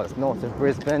 6 hours north of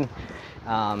Brisbane.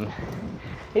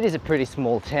 It is a pretty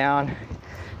small town.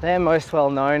 They're most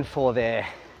well known for their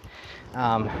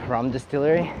rum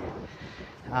distillery.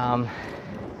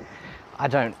 I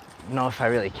don't know if I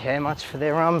really care much for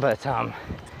their rum, but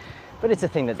it's a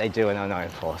thing that they do and are known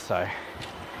for. So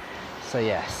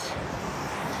yes.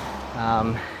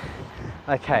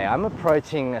 Okay, I'm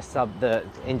approaching the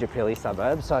Indooroopilly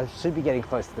suburb, so I should be getting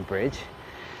close to the bridge.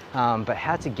 But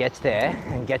how to get there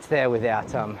and get there without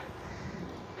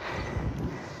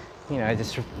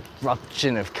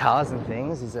disruption of cars and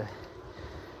things is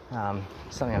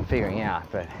something I'm figuring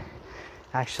out. But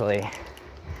actually,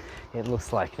 it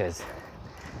looks like there's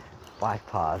bike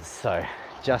paths. So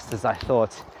just as I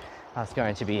thought I was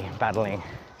going to be battling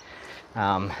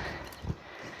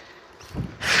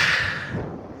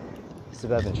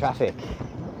suburban traffic,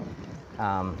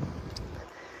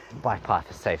 bike path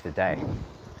has saved the day.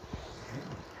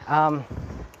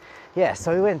 Yeah,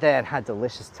 so we went there and had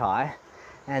delicious Thai,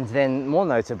 and then more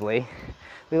notably,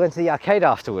 we went to the arcade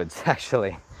afterwards,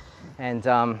 actually. And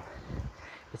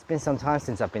it's been some time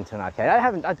since I've been to an arcade.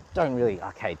 I don't really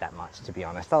arcade that much, to be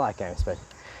honest. I like games, but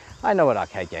I know what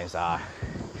arcade games are.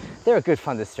 They're a good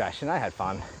fun distraction. I had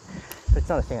fun, but it's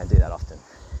not a thing I do that often.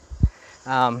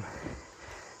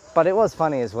 But it was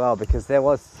funny as well, because there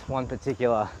was one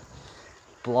particular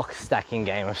block stacking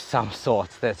game of some sort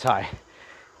that I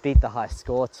beat the high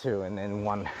score to and then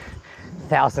won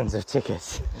thousands of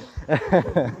tickets.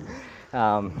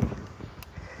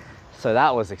 So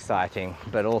that was exciting,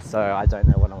 but also I don't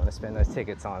know what I want to spend those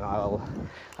tickets on.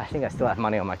 I think I still have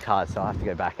money on my card, so I'll have to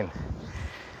go back and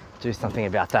do something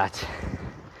about that.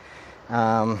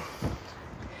 But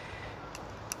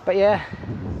yeah,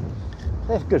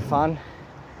 they're good fun.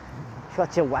 You've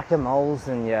got your whack-a-moles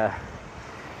and your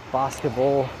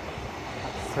basketball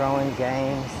throwing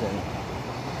games and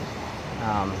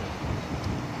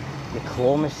your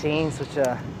claw machines, which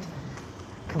are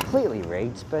completely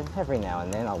rigged, but every now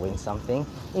and then I'll win something.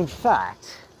 In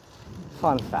fact,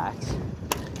 fun fact,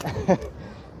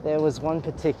 there was one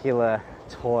particular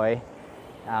toy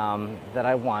that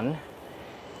I won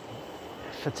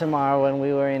for tomorrow when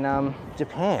we were in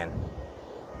Japan,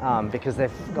 because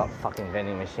they've got fucking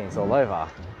vending machines all over,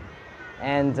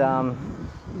 and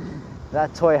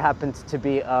that toy happened to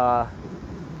be a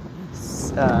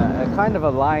kind of a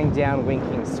lying down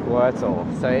winking Squirtle,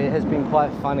 so it has been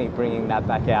quite funny bringing that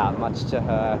back out, much to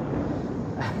her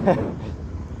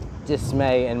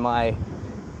dismay and my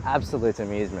absolute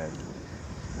amusement.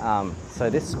 So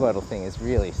this Squirtle thing is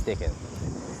really sticking,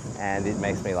 and it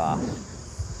makes me laugh.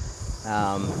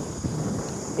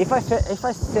 If I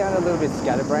sound a little bit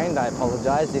scatterbrained, I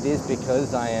apologize. It is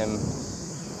because I am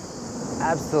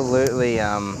absolutely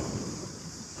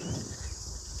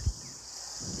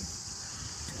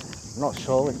not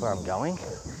sure with where I'm going.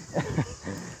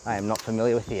 I am not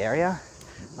familiar with the area.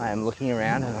 I am looking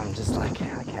around and I'm just like,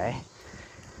 okay,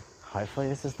 hopefully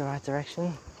this is the right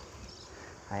direction.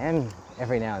 I am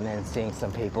every now and then seeing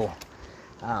some people,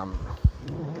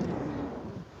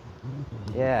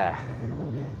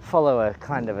 follow a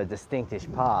kind of a distinctish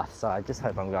path. So I just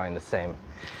hope I'm going the same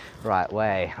right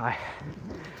way. I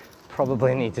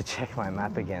probably need to check my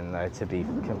map again though, to be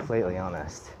completely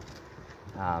honest.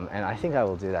 And I think I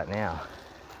will do that now.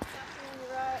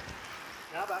 Right.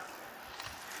 Now back.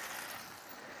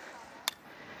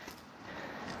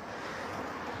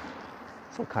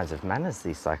 It's all kinds of manners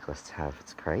these cyclists have.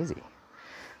 It's crazy.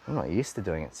 I'm not used to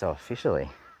doing it so officially.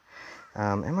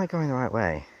 Am I going the right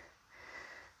way?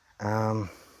 I'm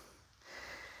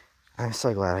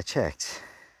so glad I checked.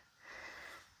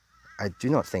 I do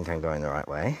not think I'm going the right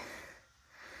way.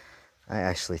 I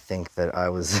actually think that I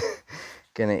was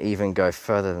going to even go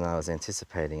further than I was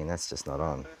anticipating, and that's just not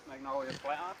on.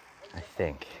 I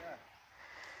think.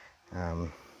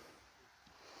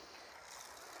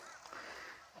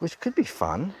 Which could be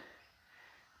fun,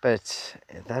 but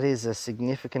that is a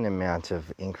significant amount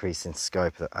of increase in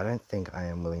scope that I don't think I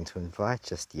am willing to invite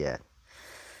just yet.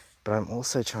 But I'm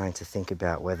also trying to think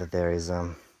about whether there is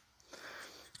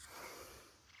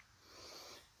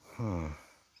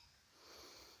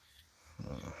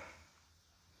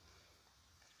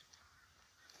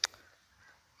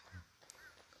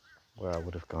where I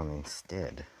would have gone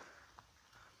instead.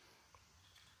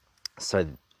 So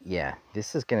yeah,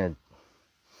 this is gonna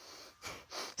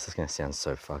sound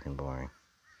so fucking boring,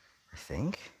 I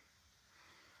think.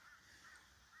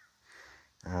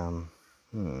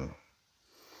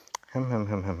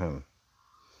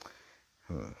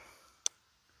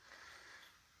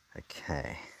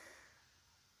 Okay.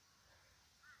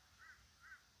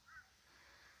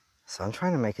 So I'm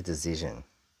trying to make a decision.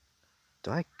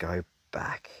 Do I go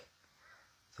back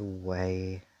the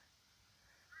way...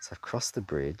 So I've crossed the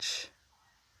bridge.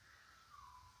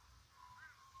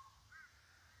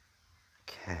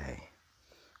 Okay.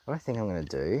 What I think I'm going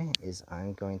to do is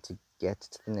I'm going to get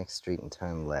to the next street and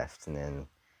turn left and then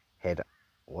head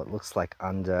what looks like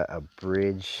under a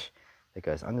bridge that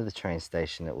goes under the train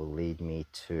station that will lead me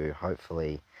to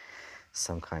hopefully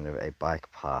some kind of a bike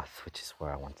path, which is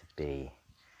where I want to be.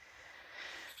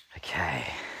 Okay.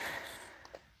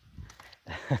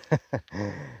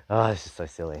 Oh, this is so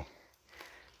silly.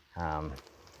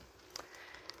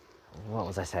 What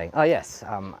was I saying? Oh yes,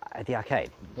 at the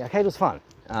arcade. The arcade was fun.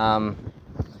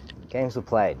 Games were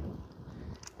played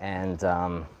and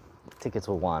tickets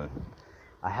were won.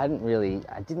 I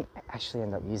didn't actually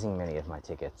end up using many of my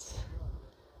tickets.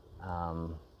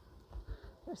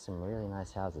 There's some really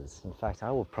nice houses. In fact,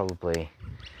 I will probably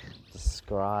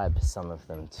describe some of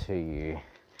them to you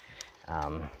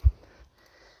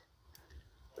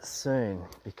soon,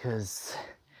 because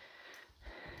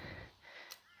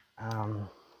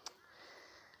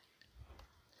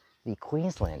the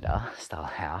Queenslander style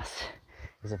house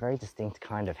is a very distinct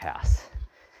kind of house.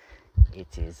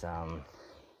 It is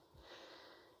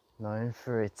known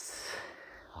for its,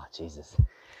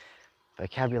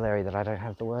 vocabulary that I don't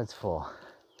have the words for.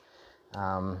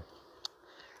 I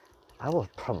will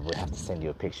probably have to send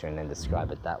you a picture and then describe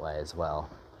it that way as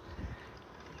well.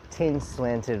 Tin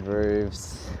slanted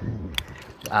roofs,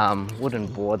 wooden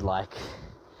board-like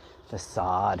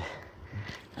facade.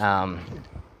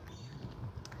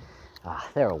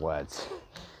 There are words.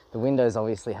 The windows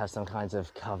obviously have some kinds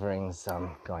of coverings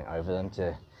going over them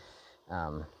to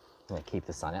keep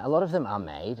the sun out. A lot of them are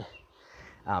made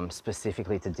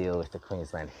specifically to deal with the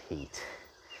Queensland heat.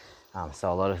 So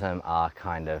a lot of them are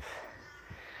kind of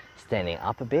standing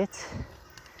up a bit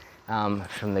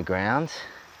from the ground.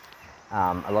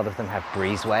 A lot of them have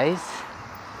breezeways,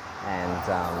 and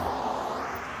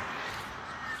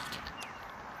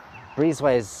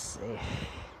breezeways,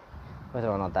 whether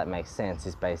or not that makes sense,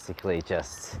 is basically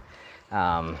just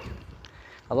a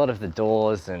lot of the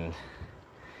doors and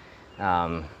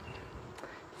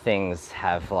things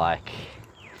have like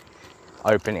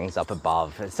openings up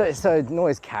above. So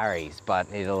noise carries,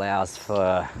 but it allows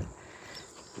for,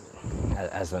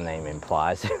 as the name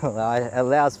implies, it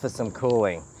allows for some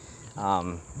cooling,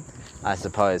 I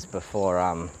suppose, before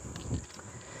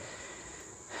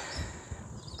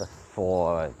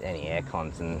any air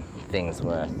cons and things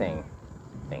were a thing.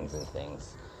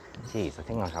 Things. Geez, I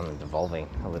think like I'm evolving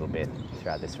a little bit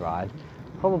throughout this ride.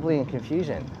 Probably in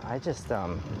confusion.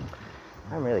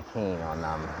 I'm really keen on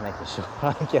making sure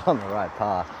I get on the right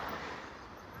path.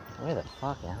 Where the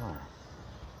fuck am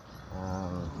I?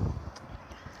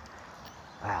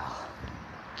 Wow.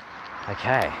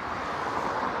 Okay.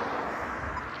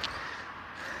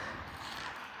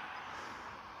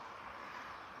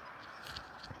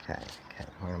 Okay,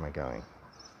 where am I going?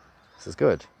 This is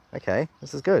good. Okay,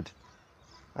 this is good.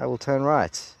 I will turn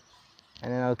right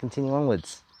and then I'll continue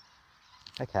onwards.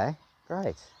 Okay,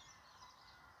 great.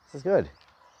 This is good.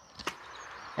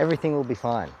 Everything will be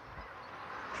fine.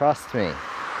 Trust me.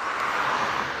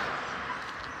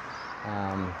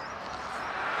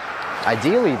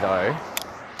 Ideally though,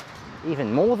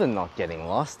 even more than not getting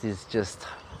lost is just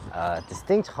a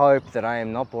distinct hope that I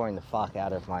am not boring the fuck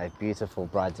out of my beautiful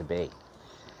bride-to-be.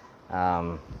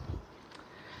 That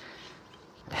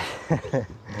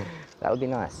would be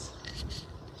nice.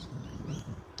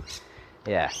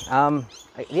 Yeah.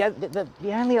 The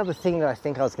only other thing that I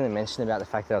think I was going to mention about the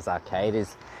fact that I was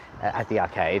at the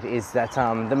arcade is that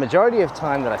the majority of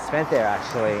time that I spent there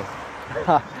actually,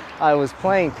 I was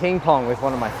playing ping pong with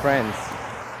one of my friends,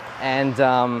 and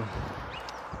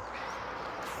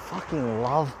fucking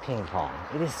love ping pong.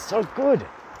 It is so good.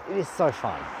 It is so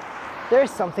fun. There is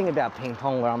something about ping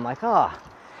pong where I'm like,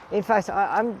 in fact,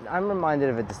 I'm reminded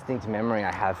of a distinct memory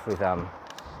I have with a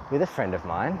friend of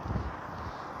mine.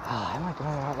 Am I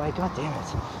going the right way? God damn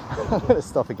it. I'm going to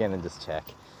stop again and just check.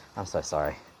 I'm so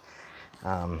sorry.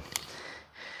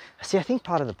 See, I think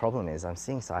part of the problem is I'm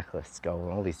seeing cyclists go in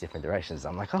all these different directions.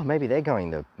 I'm like, maybe they're going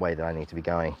the way that I need to be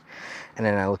going. And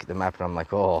then I look at the map and I'm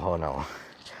like, oh no.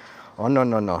 Oh,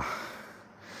 no.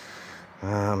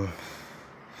 I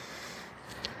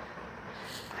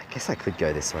guess I could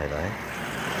go this way though.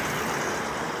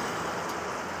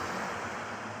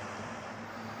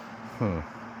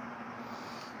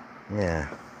 Yeah.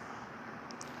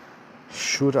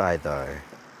 Should I though?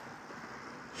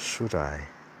 Should I?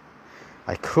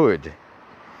 I could,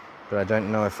 but I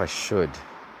don't know if I should.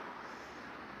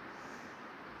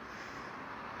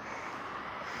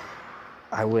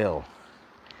 I will.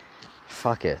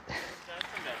 Fuck it.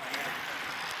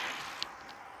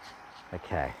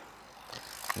 Okay.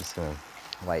 I'm just gonna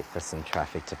wait for some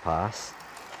traffic to pass.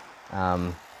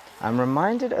 I'm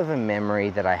reminded of a memory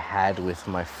that I had with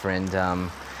my friend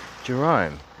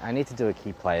Jerome. I need to do a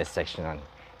key players section on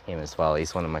him as well.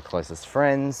 He's one of my closest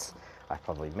friends. I've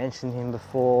probably mentioned him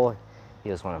before.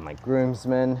 He was one of my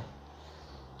groomsmen.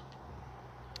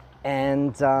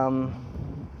 And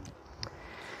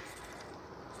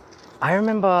I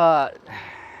remember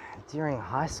during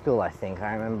high school, I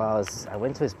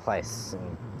went to his place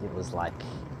and it was like,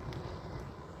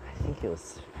 I think it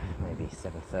was maybe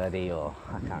 7:30 or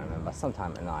I can't remember,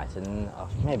 sometime at night, and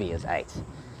maybe it was 8.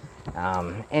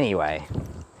 Anyway,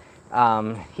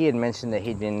 he had mentioned that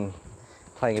he'd been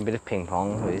playing a bit of ping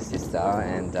pong with his sister,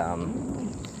 and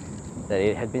that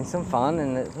it had been some fun,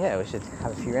 and that, yeah, we should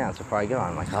have a few rounds before I go.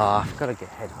 I'm like, I've got to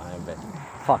head home, but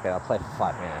fuck it, I'll play for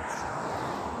 5 minutes.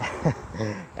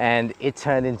 And it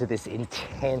turned into this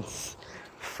intense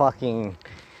fucking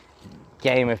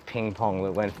game of ping pong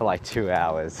that went for like 2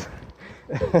 hours.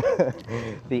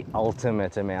 The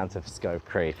ultimate amount of scope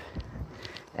creep.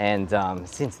 And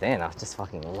since then, I've just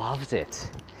fucking loved it.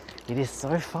 It is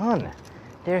so fun.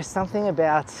 There is something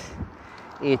about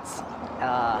its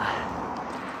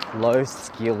low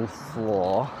skill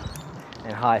floor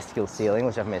and high skill ceiling,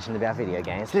 which I've mentioned about video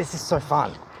games, but it's just so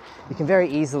fun. You can very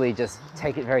easily just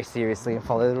take it very seriously and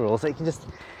follow the rules. You can just,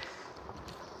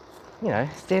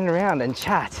 stand around and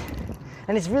chat.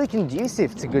 And it's really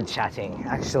conducive to good chatting,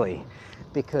 actually,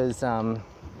 because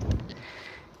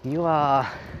you are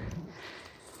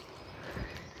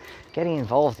getting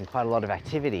involved in quite a lot of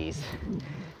activities.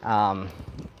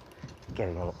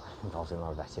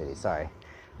 Sorry.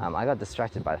 I got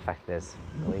distracted by the fact there's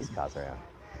police cars around.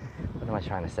 What am I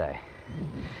trying to say?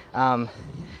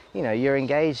 You're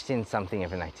engaged in something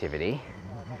of an activity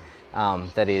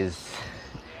that is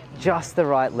just the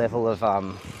right level of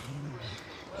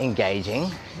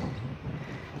engaging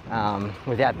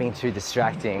without being too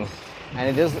distracting, and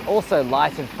it is also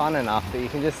light and fun enough that you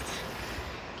can just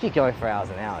keep going for hours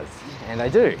and hours, and I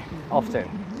do often.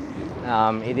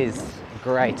 It is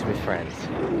great with friends.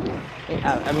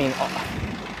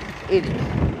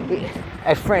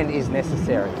 A friend is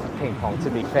necessary for ping pong, to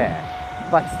be fair,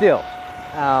 but still,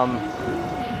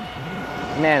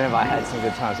 man, have I had some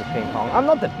good times with ping pong. I'm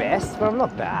not the best, but I'm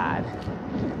not bad.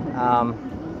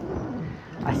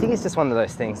 I think it's just one of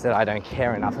those things that I don't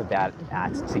care enough about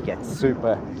to get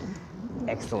super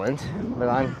excellent, but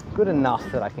I'm good enough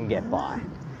that I can get by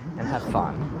and have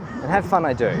fun. And have fun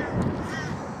I do.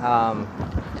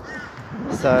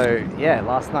 So yeah,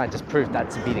 last night just proved that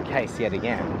to be the case yet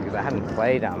again, because I hadn't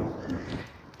played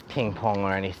ping pong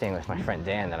or anything with my friend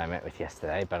Dan that I met with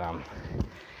yesterday, but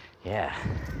yeah,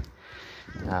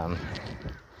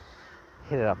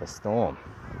 hit it up a storm.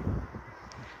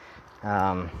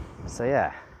 So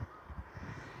yeah,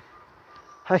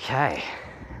 okay,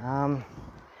 You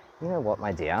know what,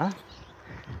 my dear?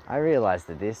 I realised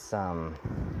that this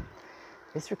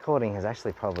recording has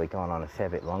actually probably gone on a fair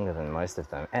bit longer than most of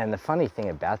them. And the funny thing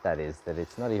about that is that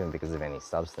it's not even because of any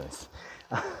substance.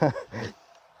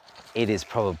 It is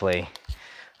probably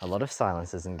a lot of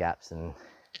silences and gaps and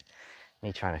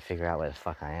me trying to figure out where the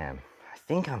fuck I am. I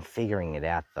think I'm figuring it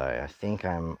out though. I think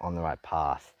I'm on the right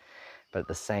path. But at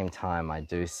the same time, I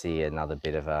do see another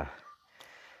bit of a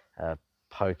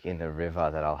poke in the river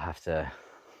that I'll have to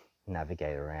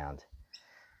navigate around.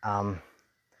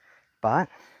 But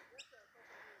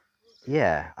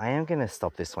yeah, I am going to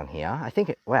stop this one here. I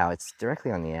think, wow, it's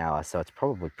directly on the hour, so it's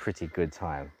probably pretty good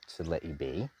time to let you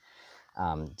be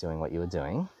doing what you were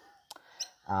doing.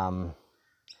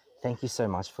 Thank you so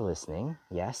much for listening.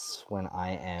 Yes, when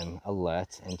I am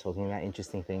alert and talking about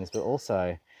interesting things, but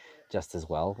also just as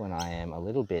well when I am a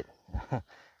little bit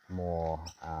more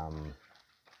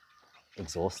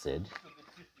exhausted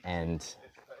and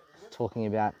talking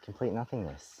about complete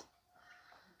nothingness.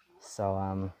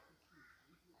 So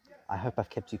I hope I've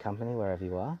kept you company wherever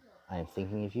you are. I am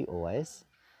thinking of you always.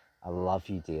 I love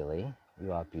you dearly.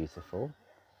 You are beautiful.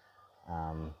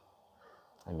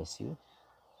 I miss you.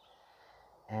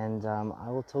 And I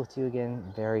will talk to you again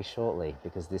very shortly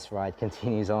because this ride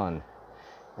continues on.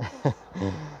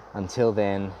 Until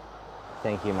then,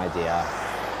 thank you, my dear,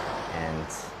 and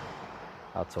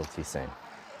I'll talk to you soon.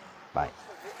 Bye.